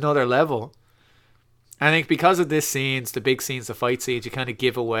just another level. I think because of this scenes, the big scenes, the fight scenes, you kind of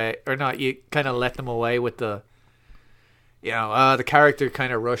give away, or not, you kind of let them away with the, the character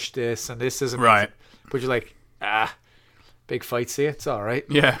kind of rushed this, and this isn't right. But you're like, big fight scene, it's all right.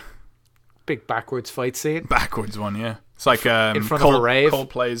 Yeah. Big backwards fight scene. Backwards one, yeah. It's like in front of a rave.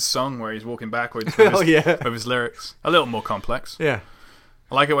 Coldplay's song where he's walking backwards with his lyrics. A little more complex. Yeah.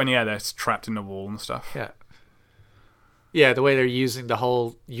 I like it when, they're trapped in the wall and stuff. Yeah. Yeah, the way they're using the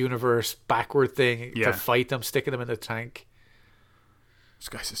whole universe backward thing to fight them, sticking them in the tank. This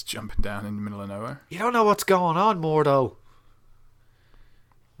guy's just jumping down in the middle of nowhere. You don't know what's going on, Mordo.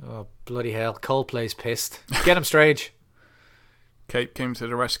 Oh, bloody hell. Coldplay's pissed. Get him, Strange. Kate came to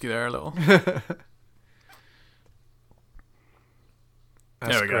the rescue there a little.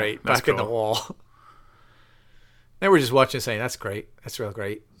 That's great. Back in the wall. Then we're just watching saying, that's great. That's real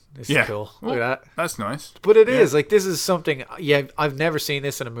great. This is cool. Look at that. That's nice. But it is. Like, this is something... Yeah, I've never seen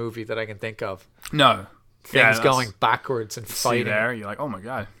this in a movie that I can think of. No. Things going backwards and fighting. There, you're like, oh my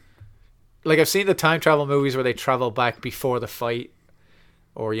God. Like, I've seen the time travel movies where they travel back before the fight.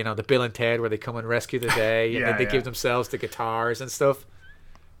 Or, the Bill and Ted where they come and rescue the day. And then they give themselves the guitars and stuff.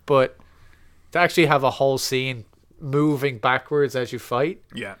 But to actually have a whole scene moving backwards as you fight...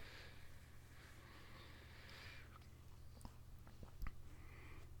 Yeah.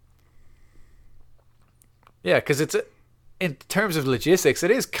 Yeah, because in terms of logistics, it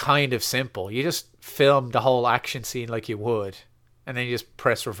is kind of simple. You just film the whole action scene like you would, and then you just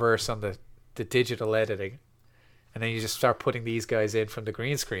press reverse on the digital editing, and then you just start putting these guys in from the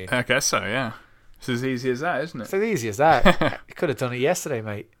green screen. I guess so, yeah. It's as easy as that, isn't it? It's as easy as that. You could have done it yesterday,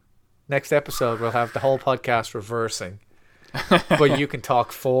 mate. Next episode, we'll have the whole podcast reversing, but you can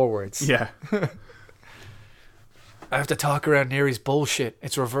talk forwards. Yeah. I have to talk around Neri's bullshit.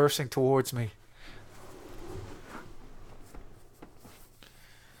 It's reversing towards me.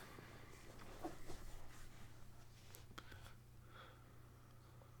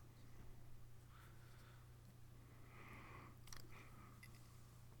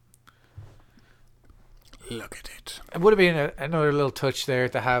 Look at it. It would have been another little touch there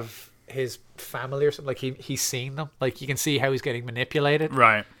to have his family or something. Like he's seen them. Like you can see how he's getting manipulated.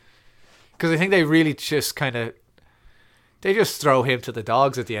 Right. Because I think they really just kind of... They just throw him to the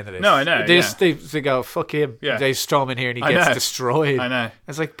dogs at the end of this. No, I know. They go, fuck him. Yeah. They just throw him in here and he gets destroyed. I know.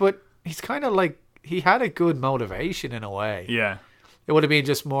 It's like, but he's kind of like... He had a good motivation in a way. Yeah. It would have been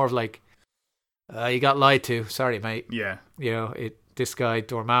just more of like, you got lied to. Sorry, mate. Yeah. This guy,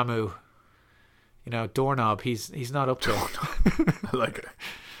 Dormammu... Doorknob, he's not up to it. I like it.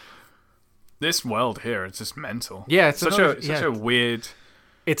 This world here, it's just mental. Yeah, it's such a weird...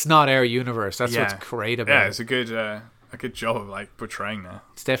 It's not our universe. That's what's great about it. Yeah, it's a good job of like portraying that.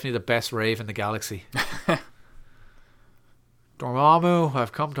 It's definitely the best rave in the galaxy. Dormammu,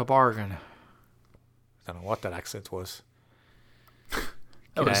 I've come to bargain. I don't know what that accent was.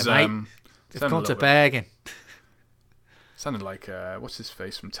 That was mate. I've come to bargain. Sounded like what's his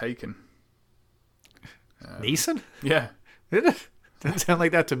face from Taken. Neeson? Yeah. Did it? Didn't sound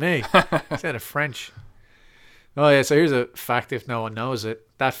like that to me. It sounded French. Oh yeah, so here's a fact if no one knows it.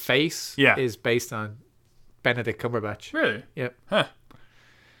 That face is based on Benedict Cumberbatch. Really? Yep. Huh.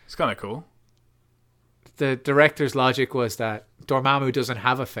 It's kind of cool. The director's logic was that Dormammu doesn't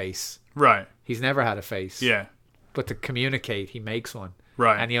have a face. Right. He's never had a face. Yeah. But to communicate, he makes one.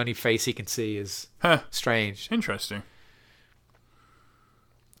 Right. And the only face he can see is Strange. Interesting.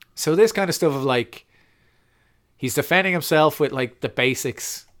 So this kind of stuff of like... He's defending himself with like the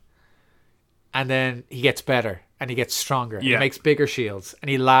basics, and then he gets better and he gets stronger. Yeah. He makes bigger shields and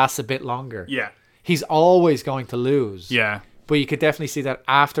he lasts a bit longer. Yeah. He's always going to lose. Yeah. But you could definitely see that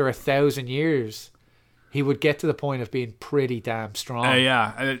after 1,000 years, he would get to the point of being pretty damn strong.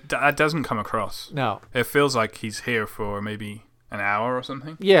 Yeah, and that doesn't come across. No. It feels like he's here for maybe an hour or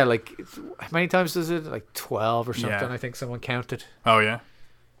something. Yeah, like, how many times does it? Like 12 or something, Yeah. I think someone counted. Oh, yeah?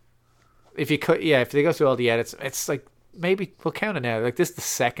 If you cut, yeah, if they go through all the edits, it's like, maybe, we'll count it now. Like, this is the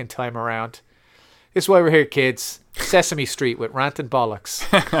second time around. This is why we're here, kids. Sesame Street with Rant and Bollocks.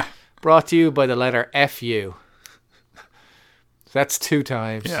 Brought to you by the letter FU. That's 2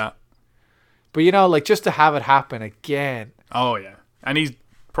 times. Yeah. But, you know, like, just to have it happen again. Oh, yeah. And he's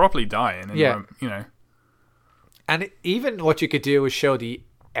properly dying. And, Yeah. You know. And even what you could do is show the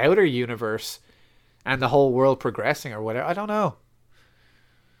outer universe and the whole world progressing or whatever. I don't know.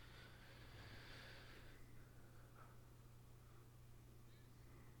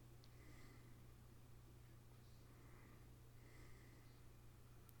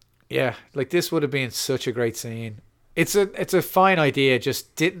 Yeah, like this would have been such a great scene. It's a fine idea,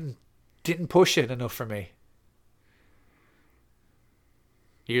 just didn't push it enough for me.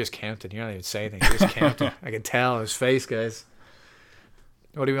 You're just counting. You're not even saying anything. You're just counting. I can tell on his face, guys.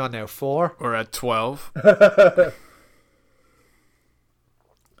 What are we on now? 4? We're at 12. I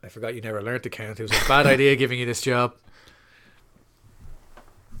forgot you never learned to count. It was a bad idea giving you this job.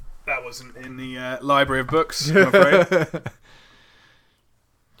 That wasn't in the library of books, I'm afraid.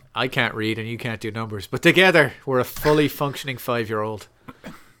 I can't read and you can't do numbers, but together we're a fully functioning 5-year-old.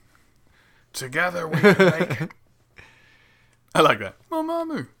 Together we can make it. I like that.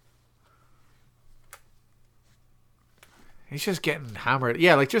 Mamamoo. He's just getting hammered.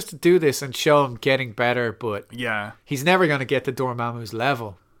 Yeah, like just to do this and show him getting better, but Yeah. he's never going to get to Dormammu's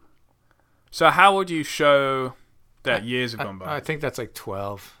level. So how would you show that years have gone by? I think that's like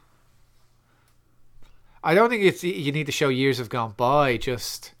 12. I don't think it's you need to show years have gone by.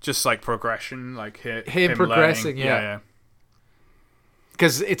 Just like progression, like him progressing, learning. yeah.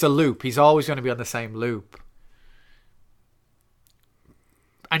 Because it's a loop. He's always going to be on the same loop.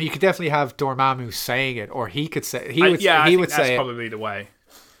 And you could definitely have Dormammu saying it, or he could say he would. I he think would that's say probably the way.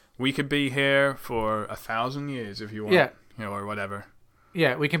 We could be here for 1,000 years if you want. Yeah. You know, or whatever.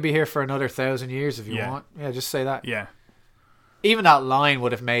 Yeah, we can be here for another 1,000 years if you want. Yeah, just say that. Yeah. Even that line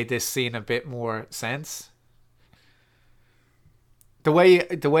would have made this scene a bit more sense. The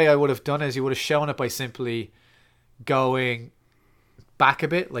way I would have done it is you would have shown it by simply going back a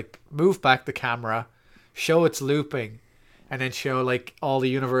bit, like move back the camera, show it's looping, and then show like all the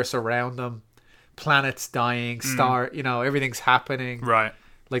universe around them, planets dying, everything's happening. Right.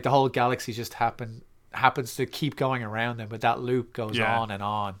 Like the whole galaxy just happens to keep going around them, but that loop goes on and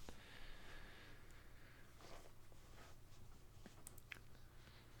on.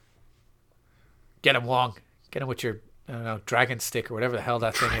 Get him, Wong. Get him with your dragon stick or whatever the hell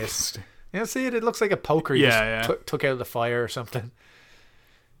that thing is. You know, see it? It looks like a poker you took out of the fire or something.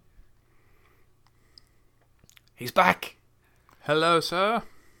 He's back. Hello, sir.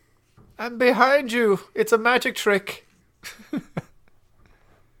 I'm behind you. It's a magic trick.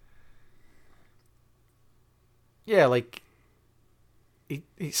 Yeah, like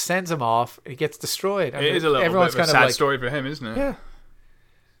he sends him off. He gets destroyed. It is a little bit of a sad story for him, isn't it? Yeah.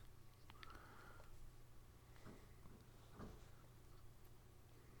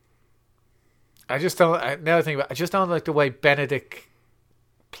 I just don't. Another thing, I just don't like the way Benedict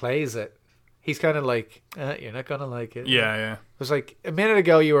plays it. He's kind of like, you're not gonna like it. Yeah. It was like a minute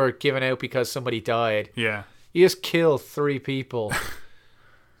ago you were giving out because somebody died. Yeah. You just kill 3 people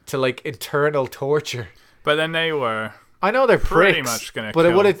to like internal torture. But then they were. I know they're pretty pricks, much gonna. but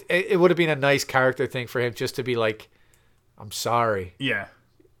kill. it would have been a nice character thing for him just to be like, I'm sorry. Yeah.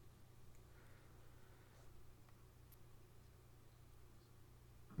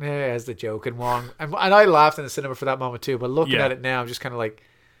 Yeah, as the joke and Wong, and I laughed in the cinema for that moment too. But looking Yeah. at it now, I'm just kind of like,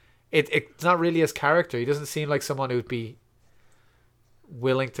 it's not really his character. He doesn't seem like someone who'd be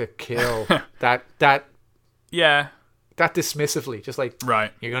willing to kill that Yeah. dismissively. Just like,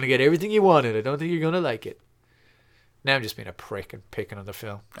 Right. you're gonna get everything you wanted. I don't think you're gonna like it. Now I'm just being a prick and picking on the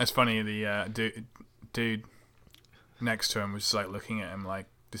film. It's funny. The dude next to him was just like looking at him like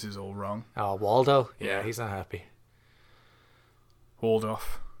this is all wrong. Oh, Waldo. Yeah. Yeah, he's not happy.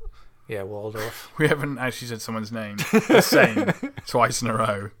 Waldorf. Yeah, Waldorf. We haven't actually said someone's name the same twice in a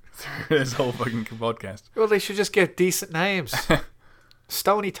row through this whole fucking podcast. Well, they should just get decent names.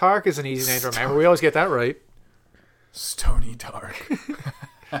 Stony Tark is an easy name to remember. We always get that right. Stony Dark.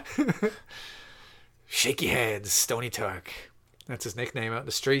 Shaky Hands, Stony Tark. That's his nickname out in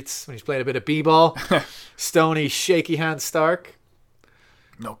the streets when he's playing a bit of b-ball. Stony Shaky Hands Stark.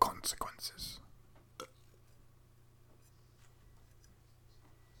 No consequences.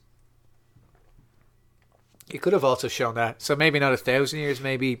 You could have also shown that. So maybe not 1,000 years,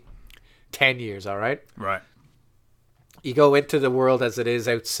 maybe 10 years, all right? Right. You go into the world as it is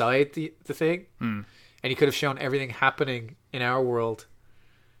outside the thing, and you could have shown everything happening in our world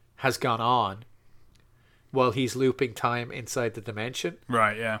has gone on while he's looping time inside the dimension.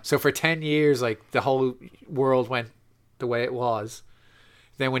 Right, yeah. So for 10 years, like, the whole world went the way it was.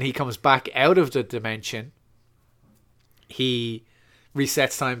 Then when he comes back out of the dimension, he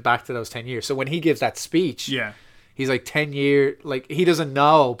resets time back to those 10 years. So when he gives that speech, Yeah. he's like 10 year, like, he doesn't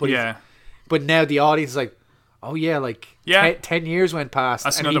know, but Yeah. but now the audience is like, oh yeah, like, Yeah. 10 years went past,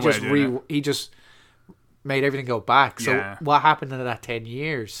 That's and another way of doing it. he just made everything go back. So Yeah. what happened in that 10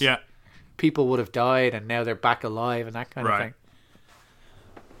 years? Yeah. People would have died, and now they're back alive, and that kind of Right. thing.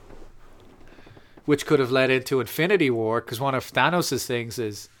 Which could have led into Infinity War, because one of Thanos' things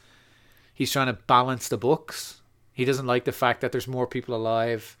is he's trying to balance the books. He doesn't like the fact that there's more people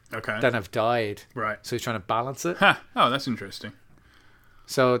alive Okay. than have died. Right. So he's trying to balance it. Huh. Oh, that's interesting.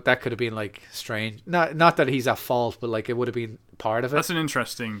 So that could have been like strange. Not that he's at fault, but like it would have been part of it. That's an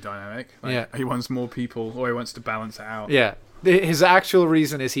interesting dynamic. Like, Yeah. He wants more people, or he wants to balance it out. Yeah. His actual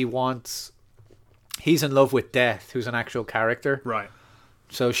reason is he's in love with Death, who's an actual character. Right.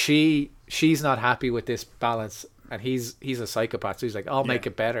 So she's not happy with this balance, and he's a psychopath. So he's like, I'll make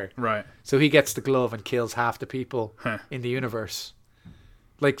it better. Right. So he gets the glove and kills half the people Huh. in the universe.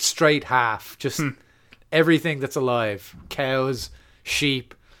 Like straight half. Just everything that's alive. Cows,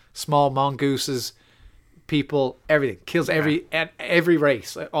 sheep, small mongooses, people, everything. Kills every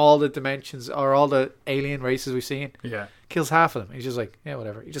race. Like, all the dimensions, or all the alien races we've seen. Yeah. Kills half of them. He's just like, yeah,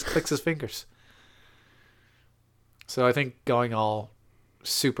 whatever. He just clicks his fingers. So I think going all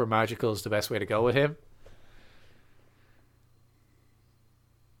super magical is the best way to go with him.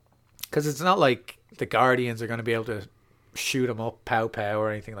 Because it's not like the Guardians are going to be able to shoot him up, pow pow, or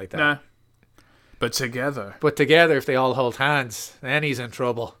anything like that. Nah. But together, But together, if they all hold hands, then he's in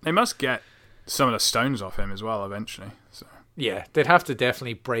trouble. they must get some of the stones off him as well eventually. So Yeah, they'd have to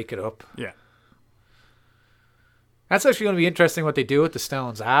definitely break it up. yeah. That's actually going to be interesting what they do with the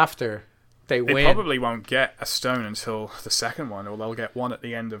stones after they They win. probably won't get a stone until the second one, or they'll get one at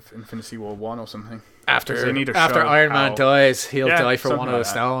the end of Infinity War 1 or something. After Because they need to after show Iron Man how- dies, he'll Yeah, die for something one of like the that.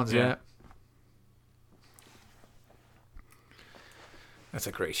 stones. Yeah. Yeah. That's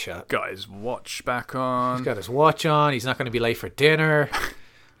a great shot. Got his watch back He's on. got his watch on. He's not going to be late for dinner.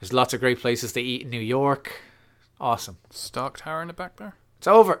 There's lots of great places to eat in New York. Awesome. Stark Tower in the back there. It's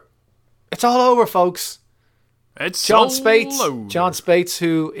over. It's all over, folks. It's John all Spates. over. John Spates,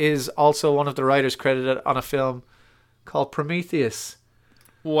 who is also one of the writers credited on a film called Prometheus,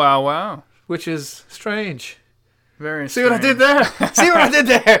 Wow, wow. which is strange. Very See what I strange. did there? See what I did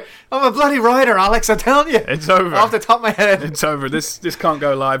there? I'm a bloody writer, Alex. I'm telling you. It's over. Off the top of my head. It's over. This can't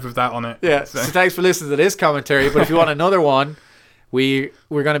go live with that on it. Yeah. So- So thanks for listening to this commentary. But if you want another one, we're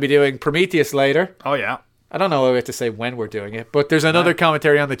going to be doing Prometheus later. Oh, yeah. I don't know if we have to say when we're doing it, but there's another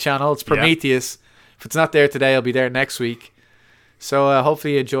commentary on the channel. It's Prometheus. If it's not there today, it'll be there next week. So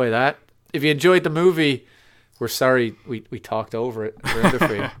hopefully you enjoy that. If you enjoyed the movie, we're sorry we talked over it. Ruined it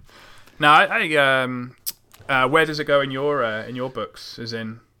for you. Now, where does it go in your books? As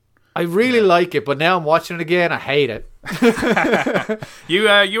in, I really like it, but now I'm watching it again. I hate it.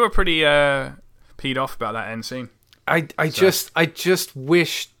 you were pretty peed off about that end scene. I just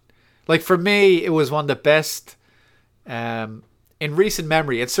wish, like, for me, it was one of the best in recent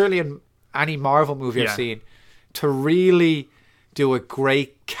memory, and certainly in any Marvel movie I've seen, to really do a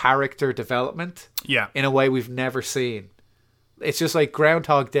great character development Yeah. in a way we've never seen. It's just like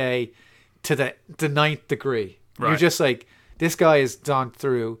Groundhog Day to the ninth degree. Right. You're just like, this guy has gone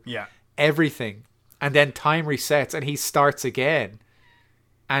through Yeah. everything, and then time resets and he starts again.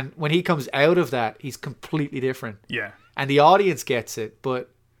 And when he comes out of that, he's completely different. Yeah. And the audience gets it, but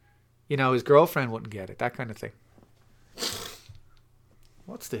you know, his girlfriend wouldn't get it. That kind of thing.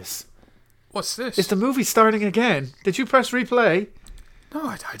 What's this? What's this? Is the movie starting again? Did you press replay? No,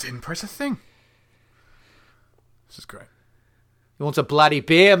 I didn't press a thing. This is great. He wants a bloody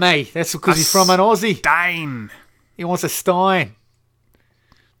beer, mate. That's because he's from an Aussie. Stein. He wants a Stein.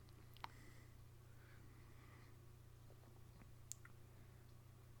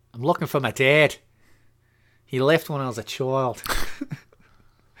 I'm looking for my dad. He left when I was a child.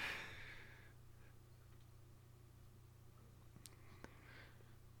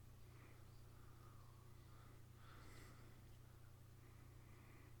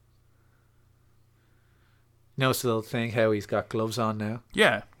 Notice the little thing how he's got gloves on now.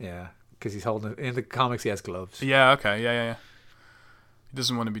 Yeah. Yeah, because he's holding it. In the comics, he has gloves. Yeah. Okay. Yeah. He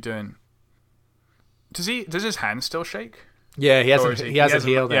doesn't want to be doing. Does his hand still shake? Yeah, he Or hasn't. is He hasn't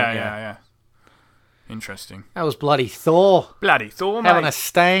healed. Yeah. Interesting. That was bloody Thor Bloody Thor, mate. having a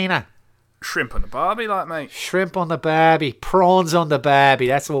Steiner. shrimp on the barbie, like, mate. Shrimp on the barbie, prawns on the barbie.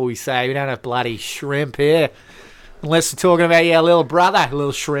 That's what we say. We don't have bloody shrimp here. Unless we're talking about your little brother,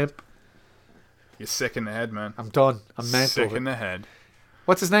 little shrimp. You're sick in the head, man. I'm done. I'm mental. Sick in the head.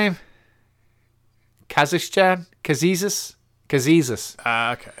 What's his name? Kazakhstan? Kazizis?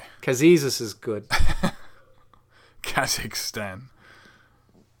 Okay. Kazizis is good. Kazakhstan.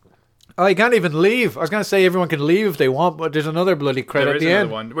 Oh, you can't even leave. I was going to say everyone can leave if they want, but there's another bloody credit at the end.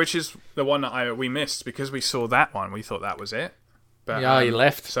 One, which is the one that we missed because we saw that one. We thought that was it. But, yeah, you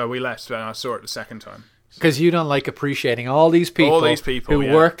left. So we left, and I saw it the second time. Because you don't like appreciating all these people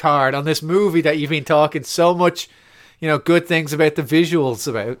who worked hard on this movie that you've been talking so much, good things about the visuals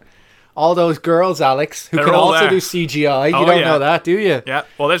about. All those girls, Alex, who can also do CGI. You don't know that, do you? Yeah.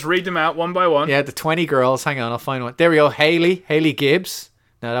 Well, let's read them out one by one. Yeah, the 20 girls. Hang on, I'll find one. There we go. Haley Gibbs.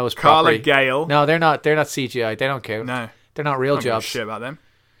 No, that was Carla Gale. No, they're not CGI. They don't count. No. They're not real I don't give a jobs. shit about them.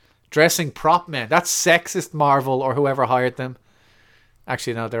 Dressing prop men. That's sexist, Marvel or whoever hired them.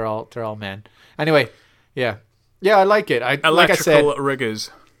 Actually, no, they're all men. Anyway, yeah, I like it. Electrical like I said, riggers.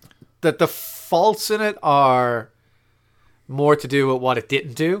 That the faults in it are more to do with what it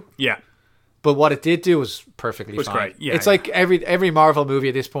didn't do. Yeah. But what it did do was perfectly fine. Great. Yeah, it's like every Marvel movie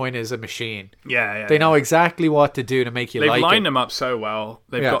at this point is a machine. Yeah. They know exactly what to do to make you like it. They've lined them up so well.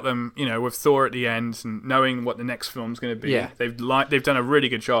 They've got them, with Thor at the end and knowing what the next film's going to be. Yeah. They've done a really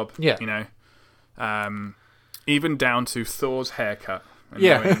good job. Yeah. Even down to Thor's haircut.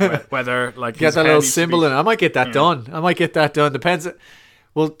 Yeah. Whether like get that little symbol in it. I might get that done. Depends.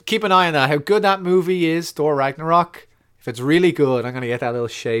 We'll keep an eye on that. How good that movie is, Thor Ragnarok. If it's really good, I'm going to get that little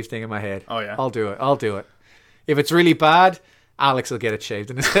shave thing in my head. Oh, yeah. I'll do it. If it's really bad, Alex will get it shaved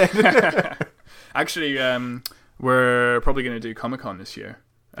in his head. Actually, we're probably going to do Comic-Con this year.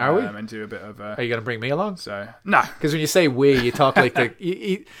 Are we? And do a bit of... Are you going to bring me along? So, no. Because when you say we, you talk like the...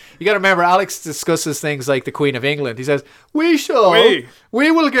 You got to remember, Alex discusses things like the Queen of England. He says, we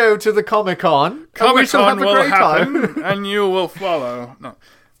will go to the Comic-Con. Comic-Con will happen, and you will follow. No.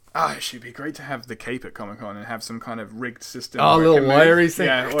 It should be great to have the cape at Comic-Con and have some kind of rigged system. Oh, a little wiry thing.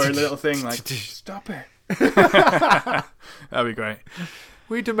 Yeah, or a little thing like, stop it. That'd be great.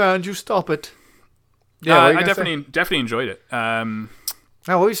 We demand you stop it. Yeah, I definitely enjoyed it. Now,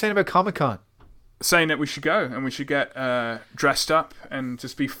 what were you saying about Comic-Con? Saying that we should go and we should get dressed up and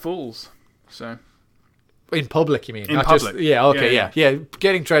just be fools. So in public, you mean? In public. Yeah.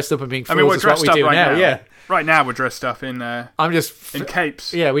 Getting dressed up and being fools we're dressed is what we up do right now. Yeah. Right now we're dressed up in in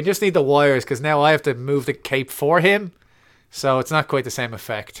capes. Yeah, we just need the wires because now I have to move the cape for him, so it's not quite the same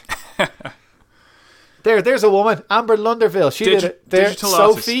effect. There's a woman, Amber Lunderville. She did it. There, digital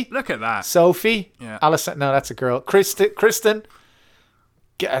Sophie. Artist. Look at that. Sophie. Yeah. Alison. No, that's a girl. Kristen.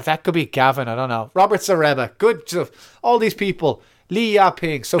 That could be Gavin. I don't know. Robert Zareba. Good stuff. All these people. Li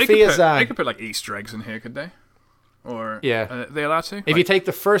Yaping. Sophia Zhang. They could put like Easter eggs in here, could they? Or yeah, are they allowed to? If you take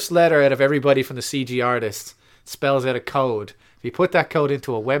the first letter out of everybody from the CG artist, spells out a code. If you put that code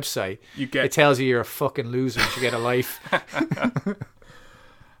into a website, it tells you you're a fucking loser and you get a life.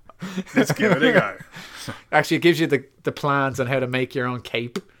 Let's give it a go. Actually, it gives you the plans on how to make your own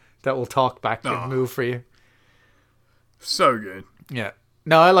cape that will talk back and move for you. So good. Yeah.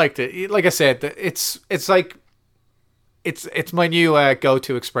 No, I liked it. Like I said, it's like it's my new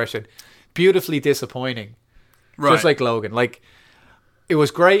go-to expression. Beautifully disappointing. Right. Just like Logan. Like, it was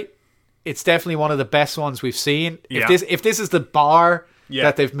great. It's definitely one of the best ones we've seen. Yeah. If this is the bar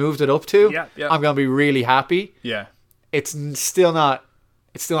that they've moved it up to, I'm going to be really happy. Yeah. It's still not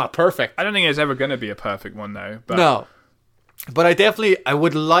perfect. I don't think it's ever going to be a perfect one though. But no. But I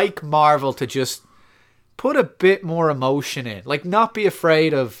would like Marvel to just put a bit more emotion in. Like, not be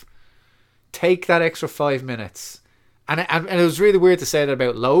afraid of take that extra 5 minutes. And it was really weird to say that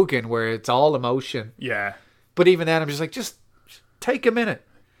about Logan where it's all emotion. Yeah. But even then, I'm just like, just take a minute.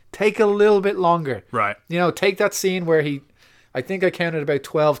 Take a little bit longer. Right. Take that scene where I think I counted about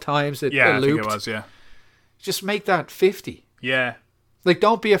 12 times it looped. I think it was, yeah. Just make that 50. Yeah. Like,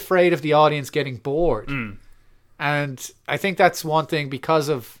 don't be afraid of the audience getting bored. Mm. And I think that's one thing because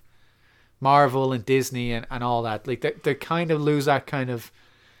of Marvel and Disney and all that. Like, they kind of lose that kind of...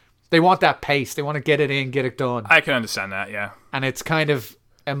 They want that pace. They want to get it in, get it done. I can understand that, yeah. And it's kind of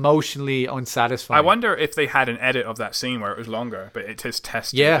emotionally unsatisfying. I wonder if they had an edit of that scene where it was longer, but it is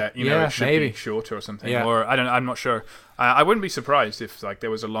tested that it should be shorter or something. Yeah. Or I'm not sure. I wouldn't be surprised if like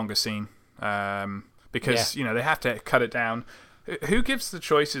there was a longer scene, because they have to cut it down. Who gives the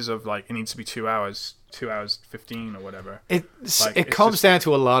choices of like it needs to be 2 hours, 2 hours 15 or whatever? It comes down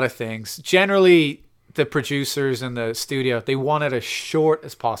to a lot of things. Generally, the producers and the studio, they want it as short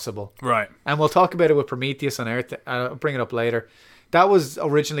as possible. Right. And we'll talk about it with Prometheus on Earth. I'll bring it up later. That was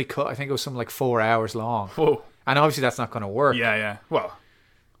originally cut. I think it was something like 4 hours long. Whoa. And obviously that's not going to work. Yeah. Well,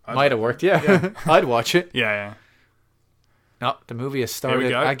 might have worked. Yeah. I'd watch it. Yeah. No, the movie has Here we started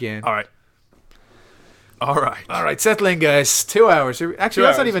go. again. All right. Settle in, guys. 2 hours. Actually, 2 that's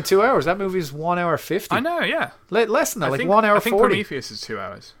hours. not even 2 hours. That movie's 1 hour 50. I know. Yeah. Less than that, I like think, 1 hour I think 40. Prometheus is 2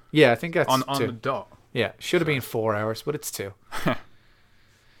 hours Yeah, I think that's on two. the dot. Yeah, should have been 4 hours, but it's 2.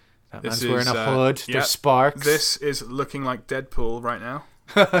 That This man's wearing is, a hood. yeah, There's sparks. This is looking like Deadpool right now.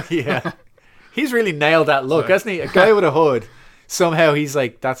 Yeah. He's really nailed that look, So- hasn't he? A guy with a hood. Somehow he's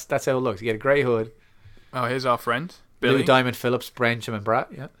like, that's how it looks. You get a grey hood. Oh, here's our friend Billy. Lou Diamond Phillips, Benjamin Bratt.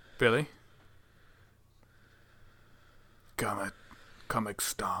 Yeah. Billy. Comic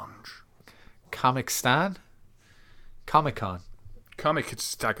Stange. Comic Stan? Comic Con. Comic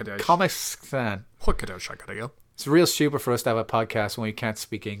Stakadesh. Comic Stan. Hookado. It's real stupid for us to have a podcast when we can't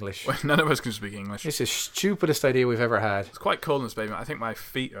speak English. None of us can speak English. It's the stupidest idea we've ever had. It's quite cold in this basement. I think my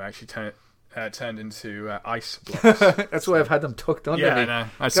feet are actually turned into ice blocks. That's why I've had them tucked under Yeah, me. I know.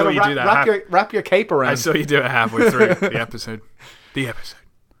 I saw you do that. Wrap your cape around. I saw you do it halfway through the episode.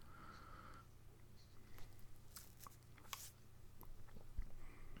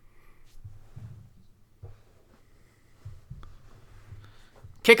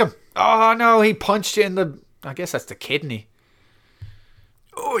 Kick him. Oh, no, he punched you in the... I guess that's the kidney.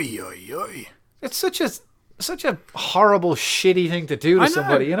 Oi. It's such a horrible, shitty thing to do to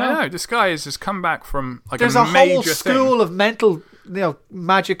somebody, you know? I know. This guy has just come back from like There's a a major whole school of mental,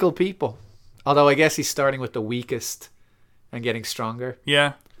 magical people. Although I guess he's starting with the weakest and getting stronger.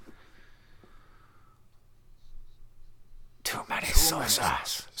 Yeah. Too many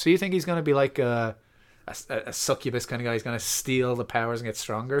sauces. So you think he's going to be like a succubus kind of guy? He's going to steal the powers and get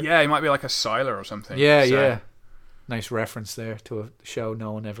stronger? Yeah, he might be like a Sylar or something. Yeah. Nice reference there to a show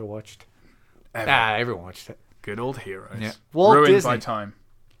no one ever watched. Everyone watched it. Good old heroes. Yeah. Walt Ruined Disney. by time.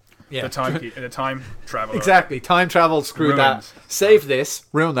 Yeah. The time traveler. Exactly. Time travel, screw Ruined. that. Save this,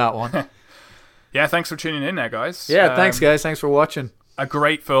 ruin that one. Yeah, thanks for tuning in there, guys. Yeah, thanks, guys. Thanks for watching. A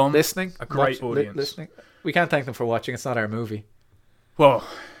great film. Listening. A great audience. Listening. We can't thank them for watching. It's not our movie. Well,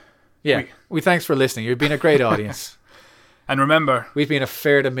 Yeah. We thanks for listening. You've been a great audience. and remember We've been a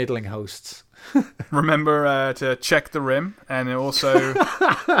fair to middling hosts. to check the rim, and also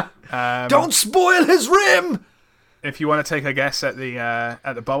Don't spoil his rim! if you want to take a guess at the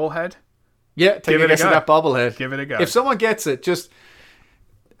bobblehead, Yeah, take Give a it a guess at go. that bobblehead. give it a go. If someone gets it, just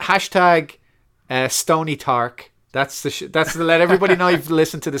hashtag Stony Tark. That's that's to let everybody know you've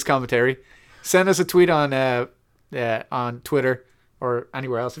listened to this commentary. Send us a tweet on Twitter or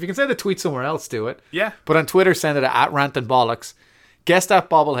anywhere else. If you can send a tweet somewhere else, do it. Yeah. But on Twitter, send it at Rant and Bollocks. Guess that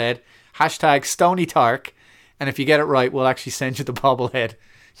bobblehead. Hashtag Stony Tark. And if you get it right, we'll actually send you the bobblehead.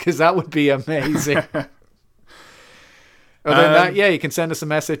 Because that would be amazing. Other than that, you can send us a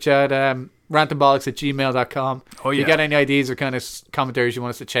message at rantandbollocks@gmail.com. Oh, If you yeah. got any ideas or kind of commentaries you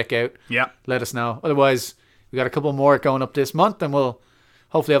want us to check out, Yeah. let us know. Otherwise, we got a couple more going up this month, and we'll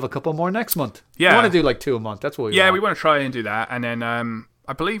hopefully have a couple more next month. Yeah. We want to do like 2 a month. That's what we want. We want to try and do that, and then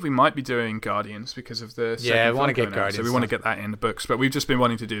I believe we might be doing Guardians because of the second we wanna film get coming out, so Guardians we want to done. get that in the books. But we've just been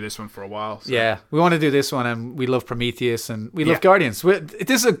wanting to do this one for a while. So. Yeah, we want to do this one, and we love Prometheus, and we love Yeah. Guardians. This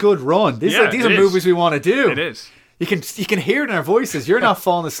is a good run. These Yeah, are it is. movies we want to do. It is. You can hear it in our voices. You're not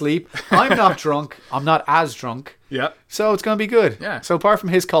falling asleep. I'm not drunk. I'm not as drunk. Yeah. So it's going to be good. Yeah. So apart from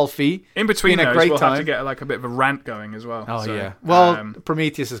his cold feet, In between been a those, great we'll have to time. get like a bit of a rant going as well. Oh So, yeah. Well,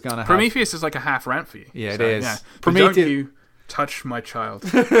 Prometheus is going to have. Prometheus is like a half rant for you. Yeah, it So, is. Yeah. But Prometheus- don't you touch my child.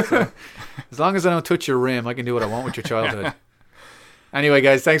 As long as I don't touch your rim, I can do what I want with your childhood. Anyway,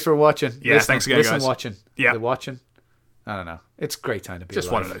 guys, thanks for watching. Yeah, Listening. thanks again, Listen, guys. watching. Yeah. The watching. I don't know. It's a great time to be Just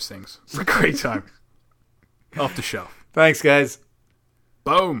alive. one of those things. It's a great time. Off the shelf. Thanks, guys.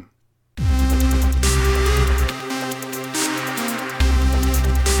 Boom.